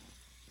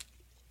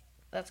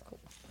 That's cool.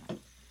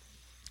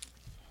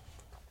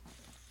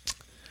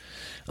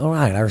 All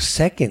right,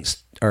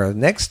 our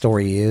next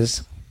story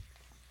is,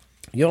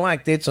 you'll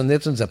like this one.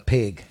 This one's a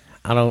pig.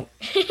 I don't.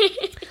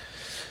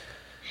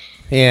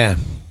 Yeah.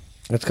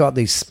 It's called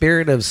The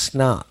Spirit of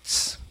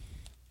Snots.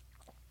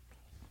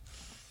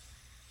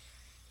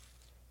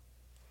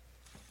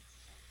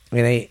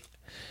 In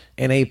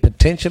a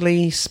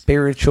potentially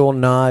spiritual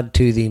nod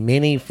to the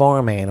many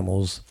farm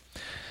animals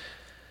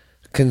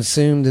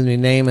consumed in the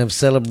name of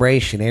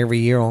celebration every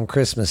year on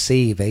Christmas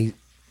Eve,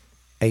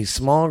 a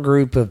small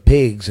group of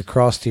pigs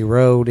across the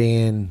road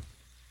in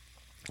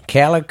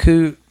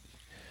Calicut,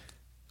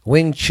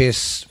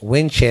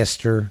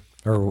 Winchester,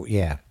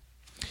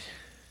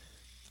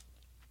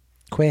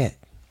 Quit.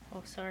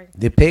 Oh, sorry.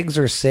 The pigs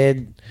are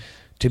said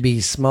to be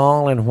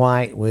small and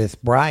white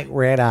with bright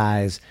red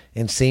eyes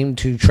and seem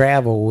to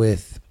travel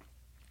with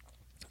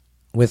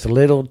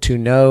little to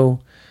no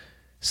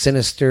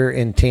sinister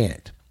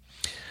intent.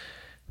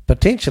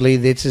 Potentially,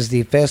 this is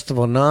the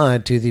festival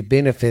nod to the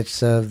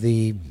benefits of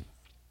the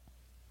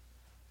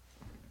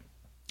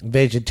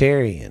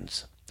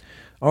vegetarians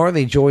or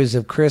the joys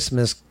of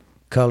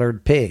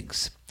Christmas-colored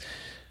pigs.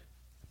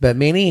 But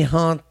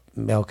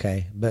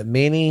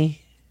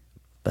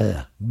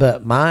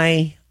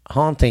my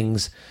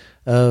hauntings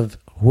of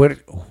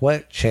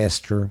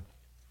Westchester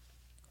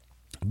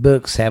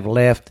books have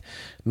left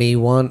me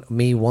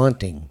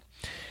wanting.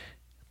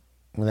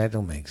 Well, that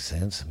don't make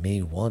sense.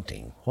 Me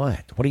wanting.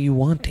 What? What are you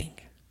wanting?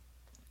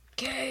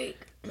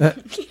 Cake.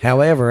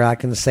 However, I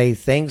can say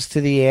thanks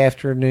to the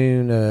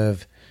afternoon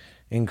of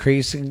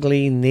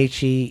increasingly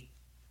niche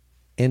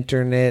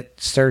internet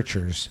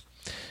searchers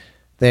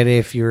that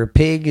if your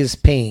pig is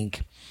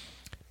pink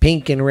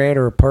and red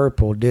or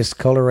purple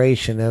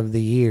discoloration of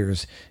the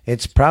ears,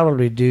 it's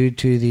probably due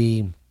to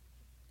the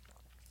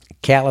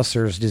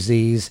Callicer's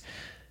disease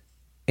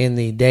in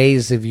the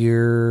days of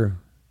your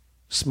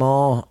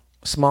small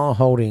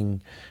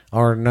holding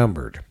are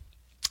numbered.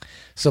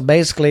 So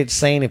basically it's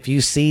saying if you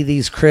see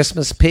these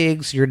Christmas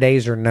pigs, your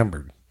days are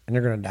numbered and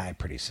they're going to die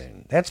pretty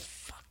soon. That's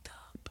fucked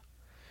up.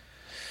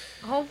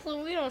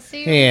 Hopefully we don't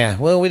see them. Yeah,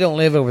 well, we don't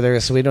live over there,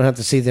 so we don't have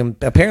to see them.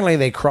 Apparently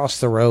they cross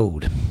the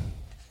road.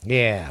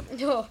 Yeah.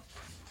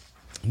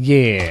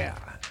 Yeah.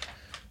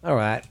 All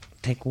right.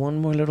 Take one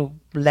more little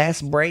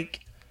last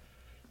break.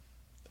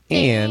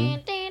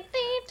 And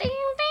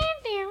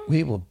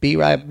we will be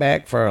right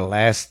back for our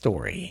last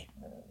story.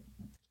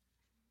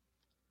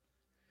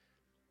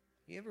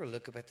 You ever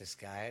look up at the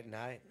sky at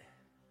night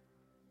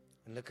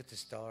and look at the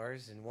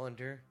stars and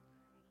wonder,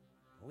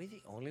 are we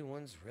the only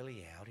ones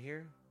really out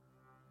here?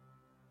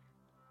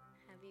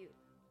 Have you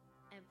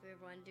ever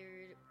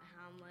wondered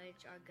how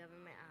much our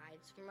government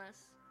hides from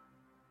us?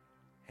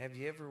 Have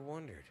you ever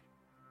wondered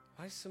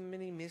why so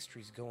many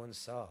mysteries go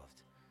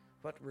unsolved?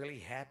 What really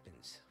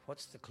happens?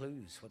 What's the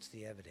clues? What's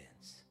the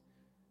evidence?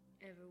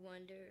 Ever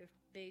wonder if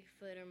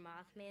Bigfoot or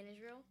Mothman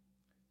is real?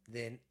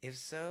 Then, if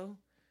so,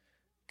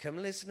 come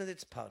listen to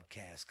this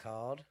podcast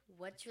called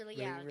What's Really,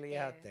 really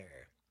out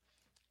There.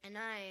 And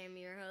I am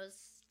your host,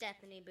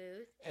 Stephanie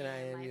Booth. And I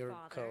am your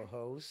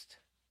co-host,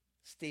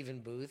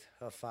 Stephen Booth,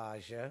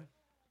 Hafaja.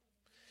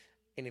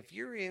 And if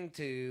you're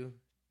into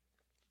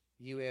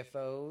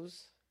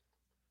UFOs,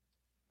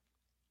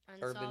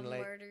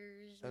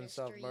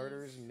 unsolved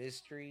murders,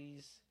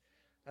 mysteries,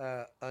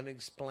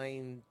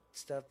 unexplained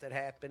stuff that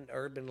happened,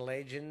 urban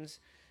legends,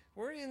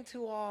 we're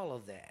into all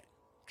of that.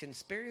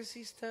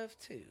 Conspiracy stuff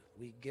too.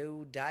 We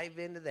go dive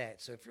into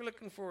that. So if you're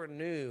looking for a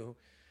new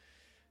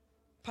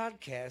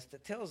podcast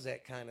that tells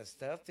that kind of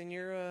stuff, then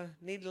you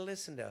need to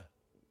listen to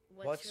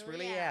What's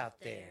Really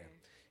Out There.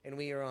 And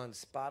we are on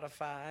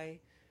Spotify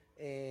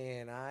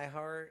and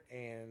iHeart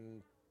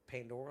and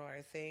Pandora,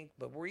 I think.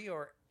 But we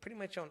are pretty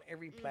much on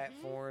every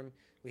platform.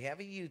 We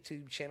have a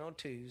YouTube channel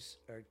too,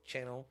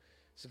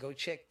 so go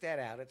check that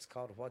out. It's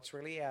called What's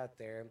Really Out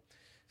There.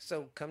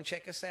 So come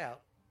check us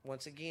out.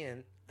 Once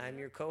again, I'm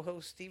your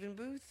co-host, Stephen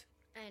Booth.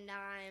 And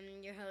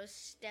I'm your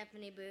host,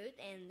 Stephanie Booth,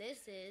 and this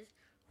is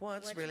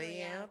What's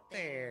Really Out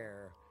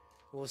There.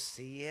 We'll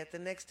see you at the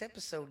next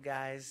episode,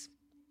 guys.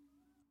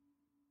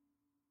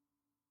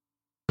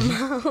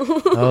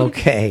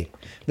 Okay,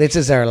 this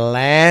is our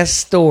last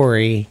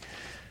story,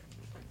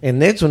 and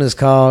this one is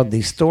called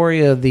The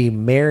Story of the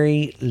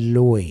Mary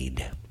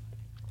Lloyd.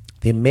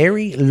 The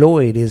Mary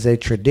Lloyd is a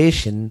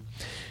tradition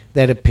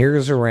that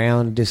appears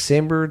around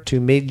December to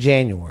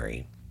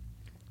mid-January.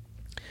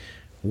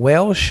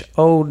 Welsh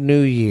Old New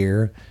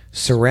Year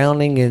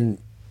surrounding an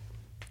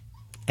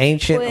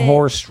ancient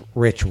horse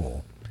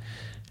ritual.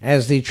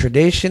 As the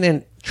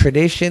tradition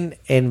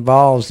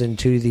evolves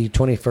into the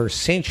 21st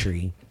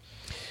century,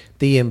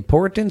 the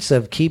importance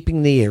of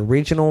keeping the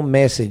original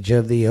message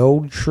of the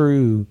old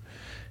true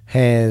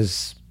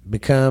has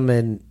become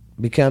an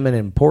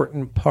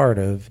important part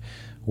of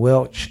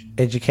Welsh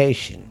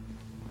education,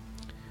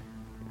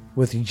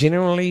 with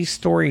generally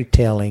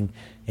storytelling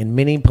and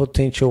many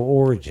potential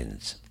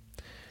origins.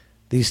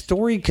 The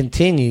story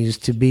continues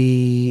to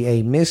be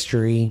a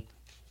mystery,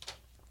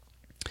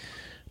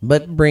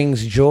 but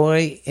brings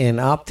joy and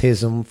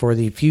optimism for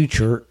the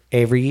future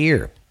every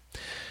year.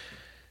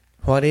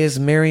 What is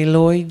Mary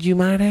Lloyd, you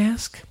might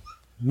ask?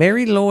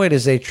 Mary Lloyd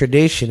is a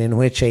tradition in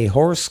which a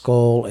horse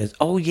skull is...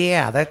 Oh,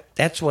 yeah,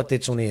 that's what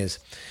this one is.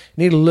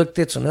 You need to look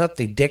this one up.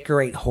 They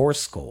decorate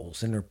horse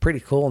skulls, and they're pretty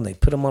cool, and they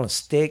put them on a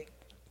stick.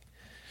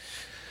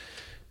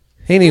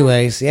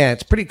 Anyways, yeah,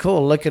 it's pretty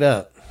cool. Look it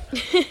up.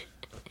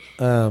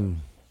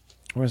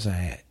 Where's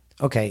that at?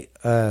 Okay,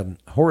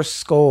 horse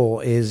skull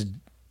is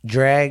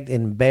dragged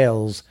in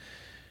bells,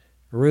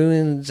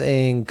 ruins,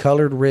 and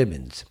colored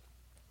ribbons.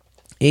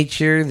 Each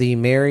year, the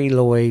Mary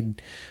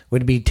Lloyd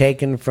would be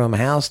taken from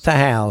house to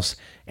house,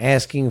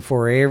 asking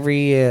for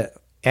entry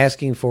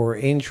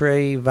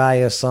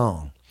via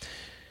song.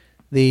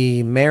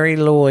 The Mary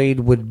Lloyd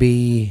would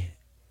be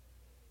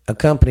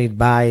accompanied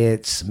by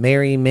its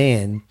merry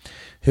men,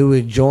 who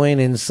would join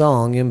in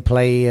song and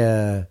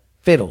play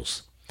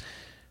fiddles.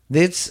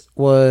 This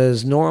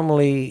was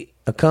normally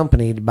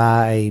accompanied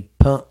by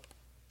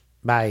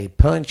a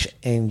Punch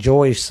and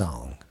Joy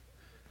song.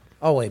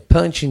 Oh, a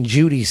Punch and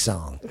Judy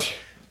song.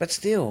 But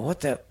still,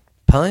 what the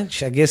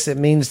punch? I guess it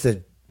means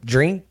the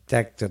drink,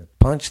 that the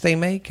punch they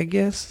make, I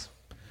guess.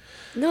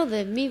 No,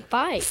 they mean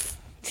fight.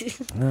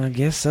 I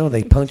guess so.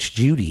 They punch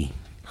Judy.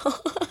 I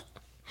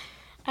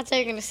thought you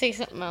were going to say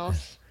something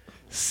else.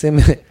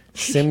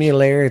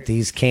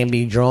 Similarities can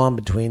be drawn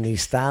between the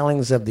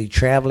stylings of the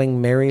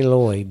traveling Mary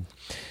Lloyd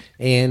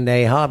and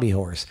a hobby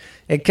horse.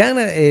 It kind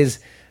of is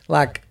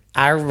like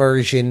our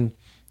version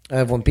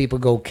of when people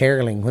go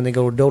caroling, when they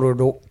go door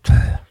to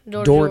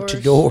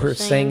door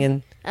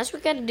singing. That's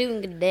what we got to do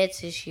in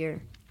cadets this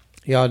year.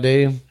 Y'all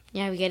do?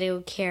 Yeah, we got to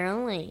go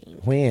caroling.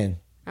 When?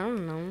 I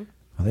don't know.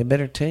 Well, they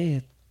better tell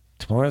you.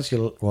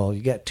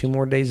 You got 2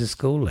 more days of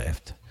school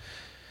left.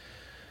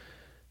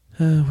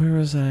 Where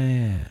was I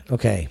at?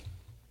 Okay.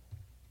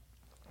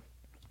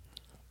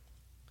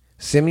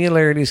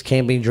 Similarities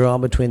can be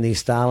drawn between the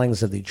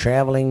stylings of the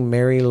traveling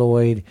Mary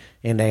Lloyd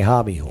and a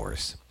hobby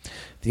horse.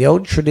 The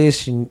old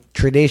tradition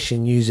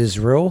uses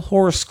real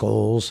horse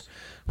skulls,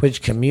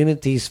 which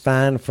communities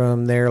find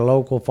from their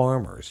local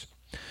farmers.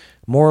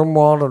 More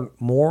modern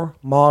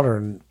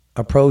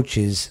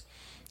approaches,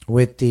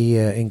 with the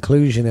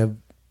inclusion of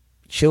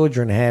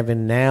children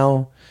having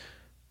now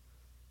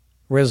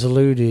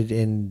resulted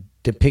in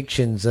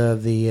depictions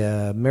of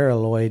the Mary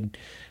Lloyd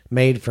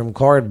made from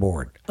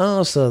cardboard.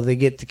 Also, they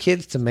get the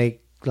kids to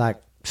make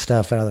like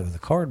stuff out of the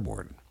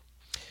cardboard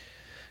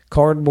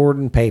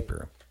and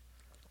paper.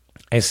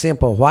 A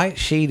simple white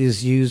sheet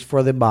is used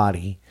for the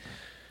body,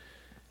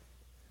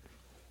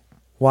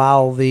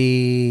 while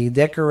the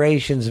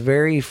decorations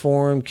vary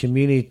from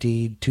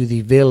community to the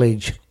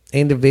village.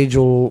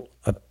 Individually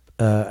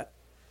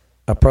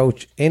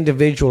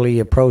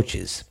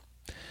approaches.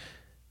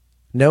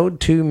 No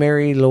 2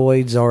 Mary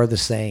Lloyds are the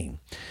same,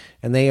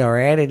 and they are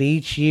added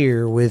each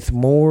year with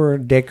more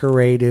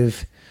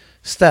decorative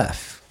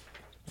stuff.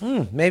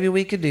 Maybe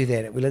we could do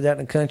that. If we lived out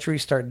in the country,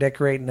 start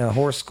decorating a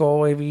horse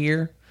skull every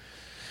year.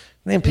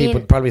 Then people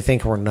would probably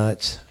think we're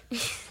nuts.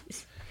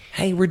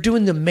 Hey, we're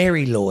doing the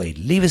Mary Lloyd.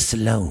 Leave us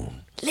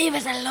alone. Leave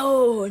us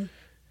alone.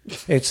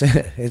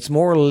 It's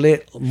more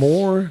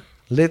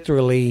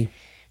literally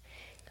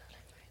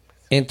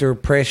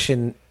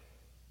interpretation.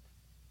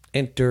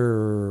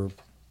 Can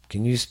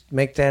you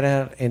make that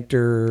out?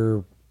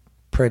 Interpretation.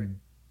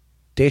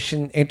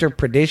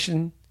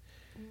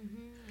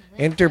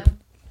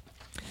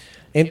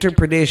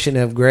 Interpretation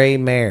of gray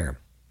mare.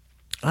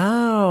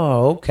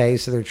 Oh, okay.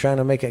 So they're trying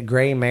to make a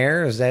gray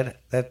mare.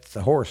 That's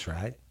the horse,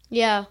 right?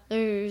 Yeah,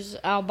 there's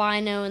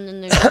albino and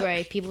then there's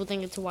gray. People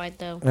think it's white,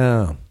 though.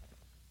 Oh.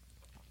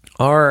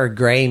 Or a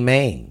gray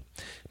mane.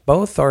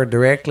 Both are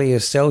directly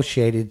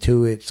associated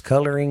to its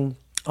coloring.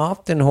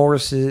 Often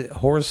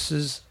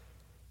horses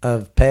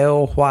of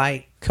pale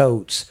white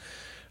coats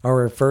are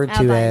referred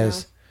to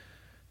as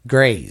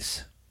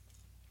grays.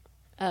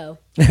 Oh.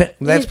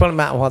 That's probably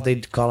not what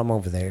they call them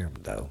over there,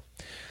 though.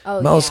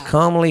 Oh, most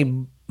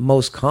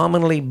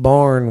commonly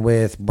born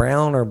with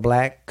brown or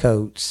black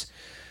coats.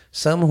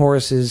 Some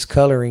horses'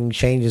 coloring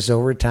changes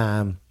over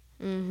time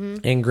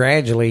and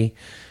gradually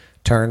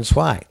turns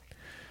white.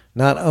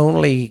 Not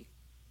only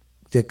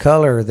the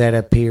color that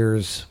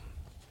appears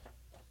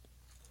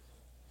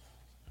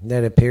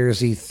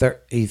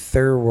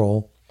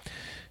ethereal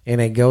in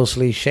a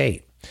ghostly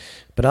shape,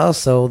 but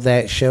also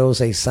that shows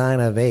a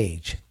sign of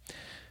age.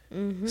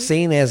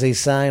 Seen as a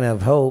sign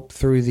of hope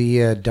through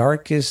the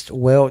darkest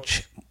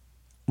Welsh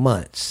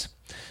months.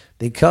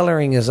 The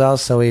coloring is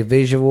also a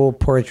visual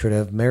portrait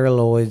of Mary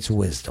Lloyd's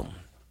wisdom.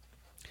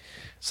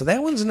 So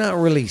that one's not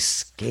really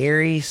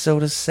scary,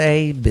 so to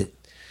say, but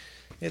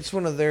it's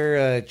one of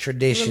their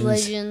traditions.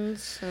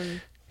 Religions.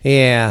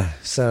 Yeah,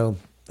 so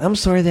I'm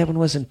sorry that one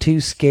wasn't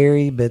too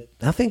scary, but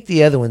I think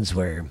the other ones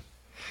were.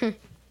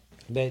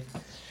 But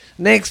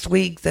next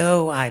week,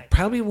 though, I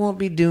probably won't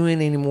be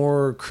doing any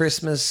more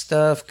Christmas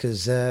stuff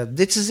because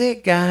this is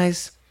it,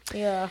 guys.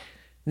 Yeah.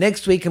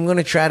 Next week, I'm going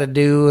to try to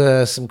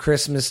do some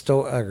Christmas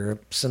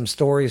some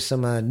stories,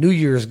 some New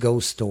Year's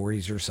ghost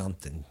stories or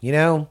something, you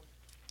know?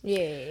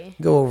 Yeah.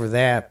 Go over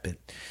that. But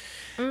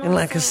and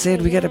like I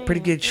said, we got a pretty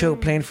good show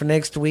planned for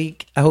next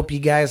week. I hope you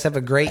guys have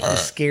a great and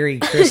scary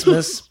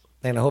Christmas.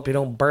 And I hope you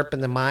don't burp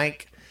in the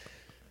mic.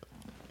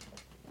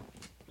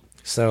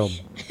 So,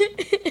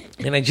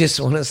 and I just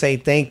want to say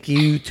thank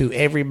you to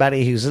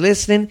everybody who's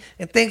listening.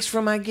 And thanks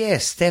for my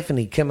guest,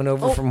 Stephanie, coming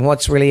over from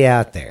What's Really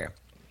Out There.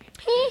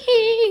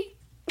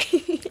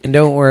 And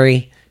don't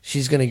worry,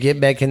 she's going to get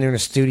back in there in the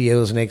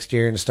studios next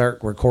year and start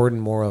recording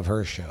more of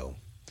her show.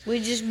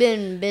 We've just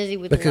been busy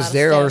with because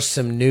there are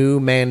some new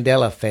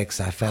Mandela effects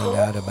I found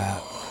out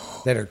about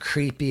that are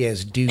creepy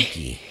as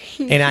dookie.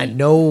 And I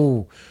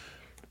know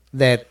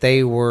that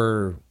they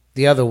were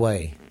the other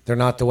way. They're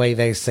not the way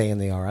they saying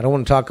they are. I don't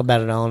want to talk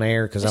about it on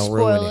air because I'll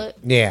ruin it.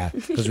 Yeah,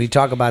 because we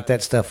talk about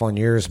that stuff on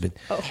yours. But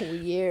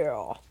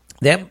yeah,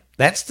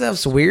 that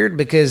stuff's weird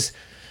because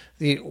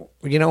you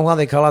know why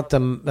they call it the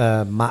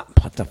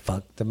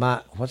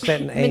what's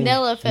that name?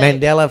 Mandela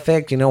effect. Mandela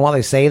effect. You know why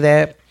they say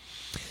that?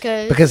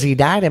 Because he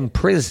died in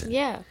prison.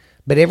 Yeah.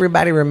 But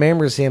everybody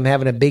remembers him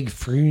having a big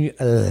funeral.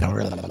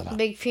 A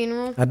big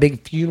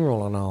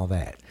funeral and all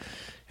that.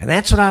 And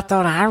that's what I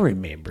thought I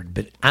remembered.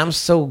 But I'm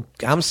so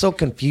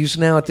confused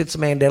now with this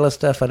Mandela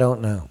stuff. I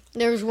don't know.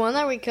 There was one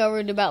that we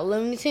covered about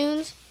Looney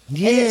Tunes.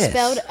 Yes. It's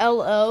spelled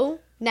L-O.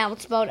 Now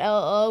it's spelled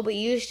L-O, but it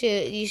used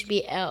to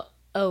be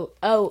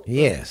L-O-O.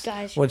 Yes.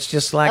 Guys. Well, it's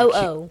just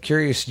like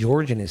Curious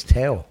George and his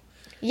tail.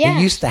 Yeah.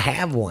 He used to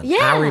have one. Yeah.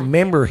 I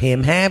remember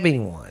him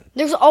having one.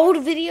 There's old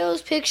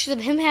videos, pictures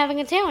of him having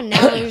a tail.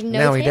 Now there's no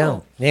tail. Now he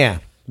don't. Yeah.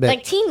 But,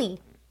 like Teeny.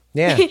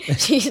 Yeah.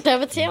 She used to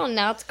have a tail, and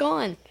now it's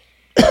gone.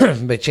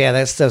 But yeah,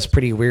 that stuff's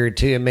pretty weird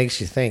too. It makes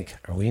you think,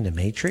 are we in the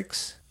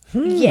Matrix?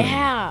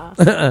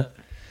 Yeah.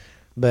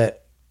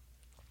 But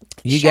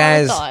you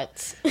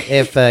guys,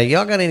 if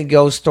y'all got any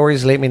ghost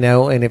stories, let me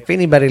know. And if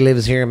anybody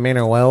lives here in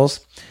Manor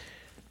Wells,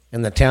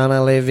 in the town I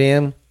live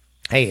in,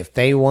 hey, if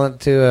they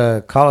want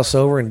to call us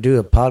over and do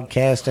a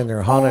podcast in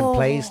their haunted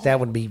place, that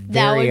would be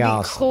very awesome. That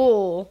would be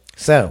cool.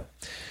 So,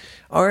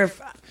 or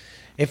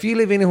if you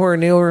live anywhere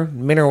near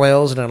Manor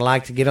Wells and would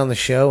like to get on the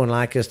show and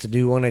like us to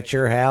do one at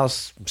your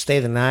house, stay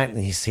the night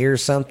and hear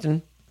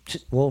something,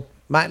 well,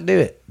 might do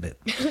it. But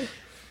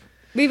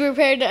be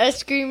prepared to us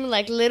scream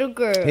like little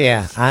girls.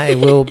 Yeah, I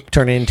will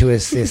turn into a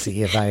sissy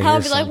if I hear I'll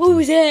be something. like, what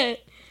was that?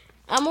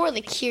 I'm more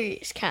the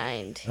curious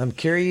kind. I'm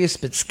curious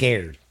but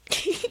scared.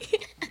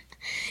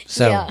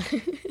 So, yeah.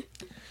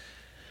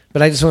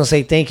 But I just want to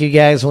say thank you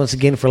guys once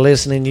again for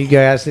listening. You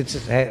guys,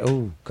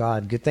 oh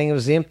God, good thing it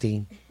was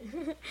empty.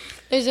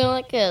 There's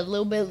only like a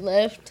little bit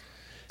left.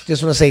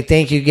 Just want to say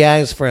thank you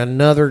guys for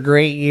another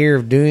great year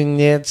of doing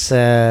this.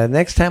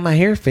 Next time I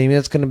hear from you,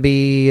 it's going to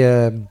be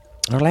our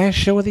last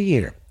show of the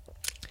year.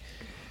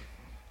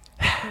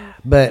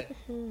 But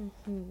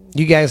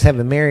you guys have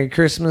a Merry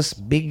Christmas.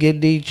 Be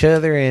good to each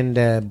other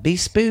and be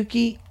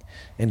spooky.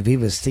 And we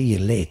will see you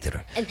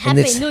later. And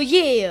Happy New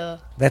Year.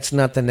 That's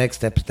not the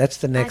next episode. That's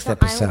the next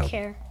episode. I don't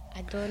care.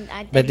 I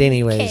don't but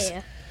anyways,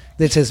 care.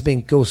 This has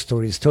been Ghost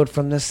Stories Told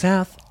from the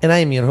South. And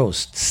I'm your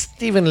host,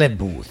 Stephen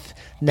LeBooth.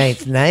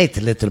 Night, night,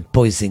 little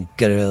boys and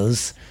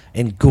girls.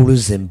 And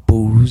ghouls and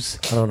booze.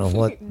 I don't know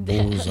what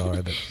booze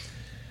are. But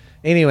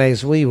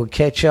anyways, we will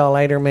catch y'all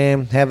later,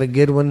 man. Have a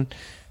good one.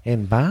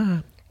 And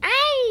bye.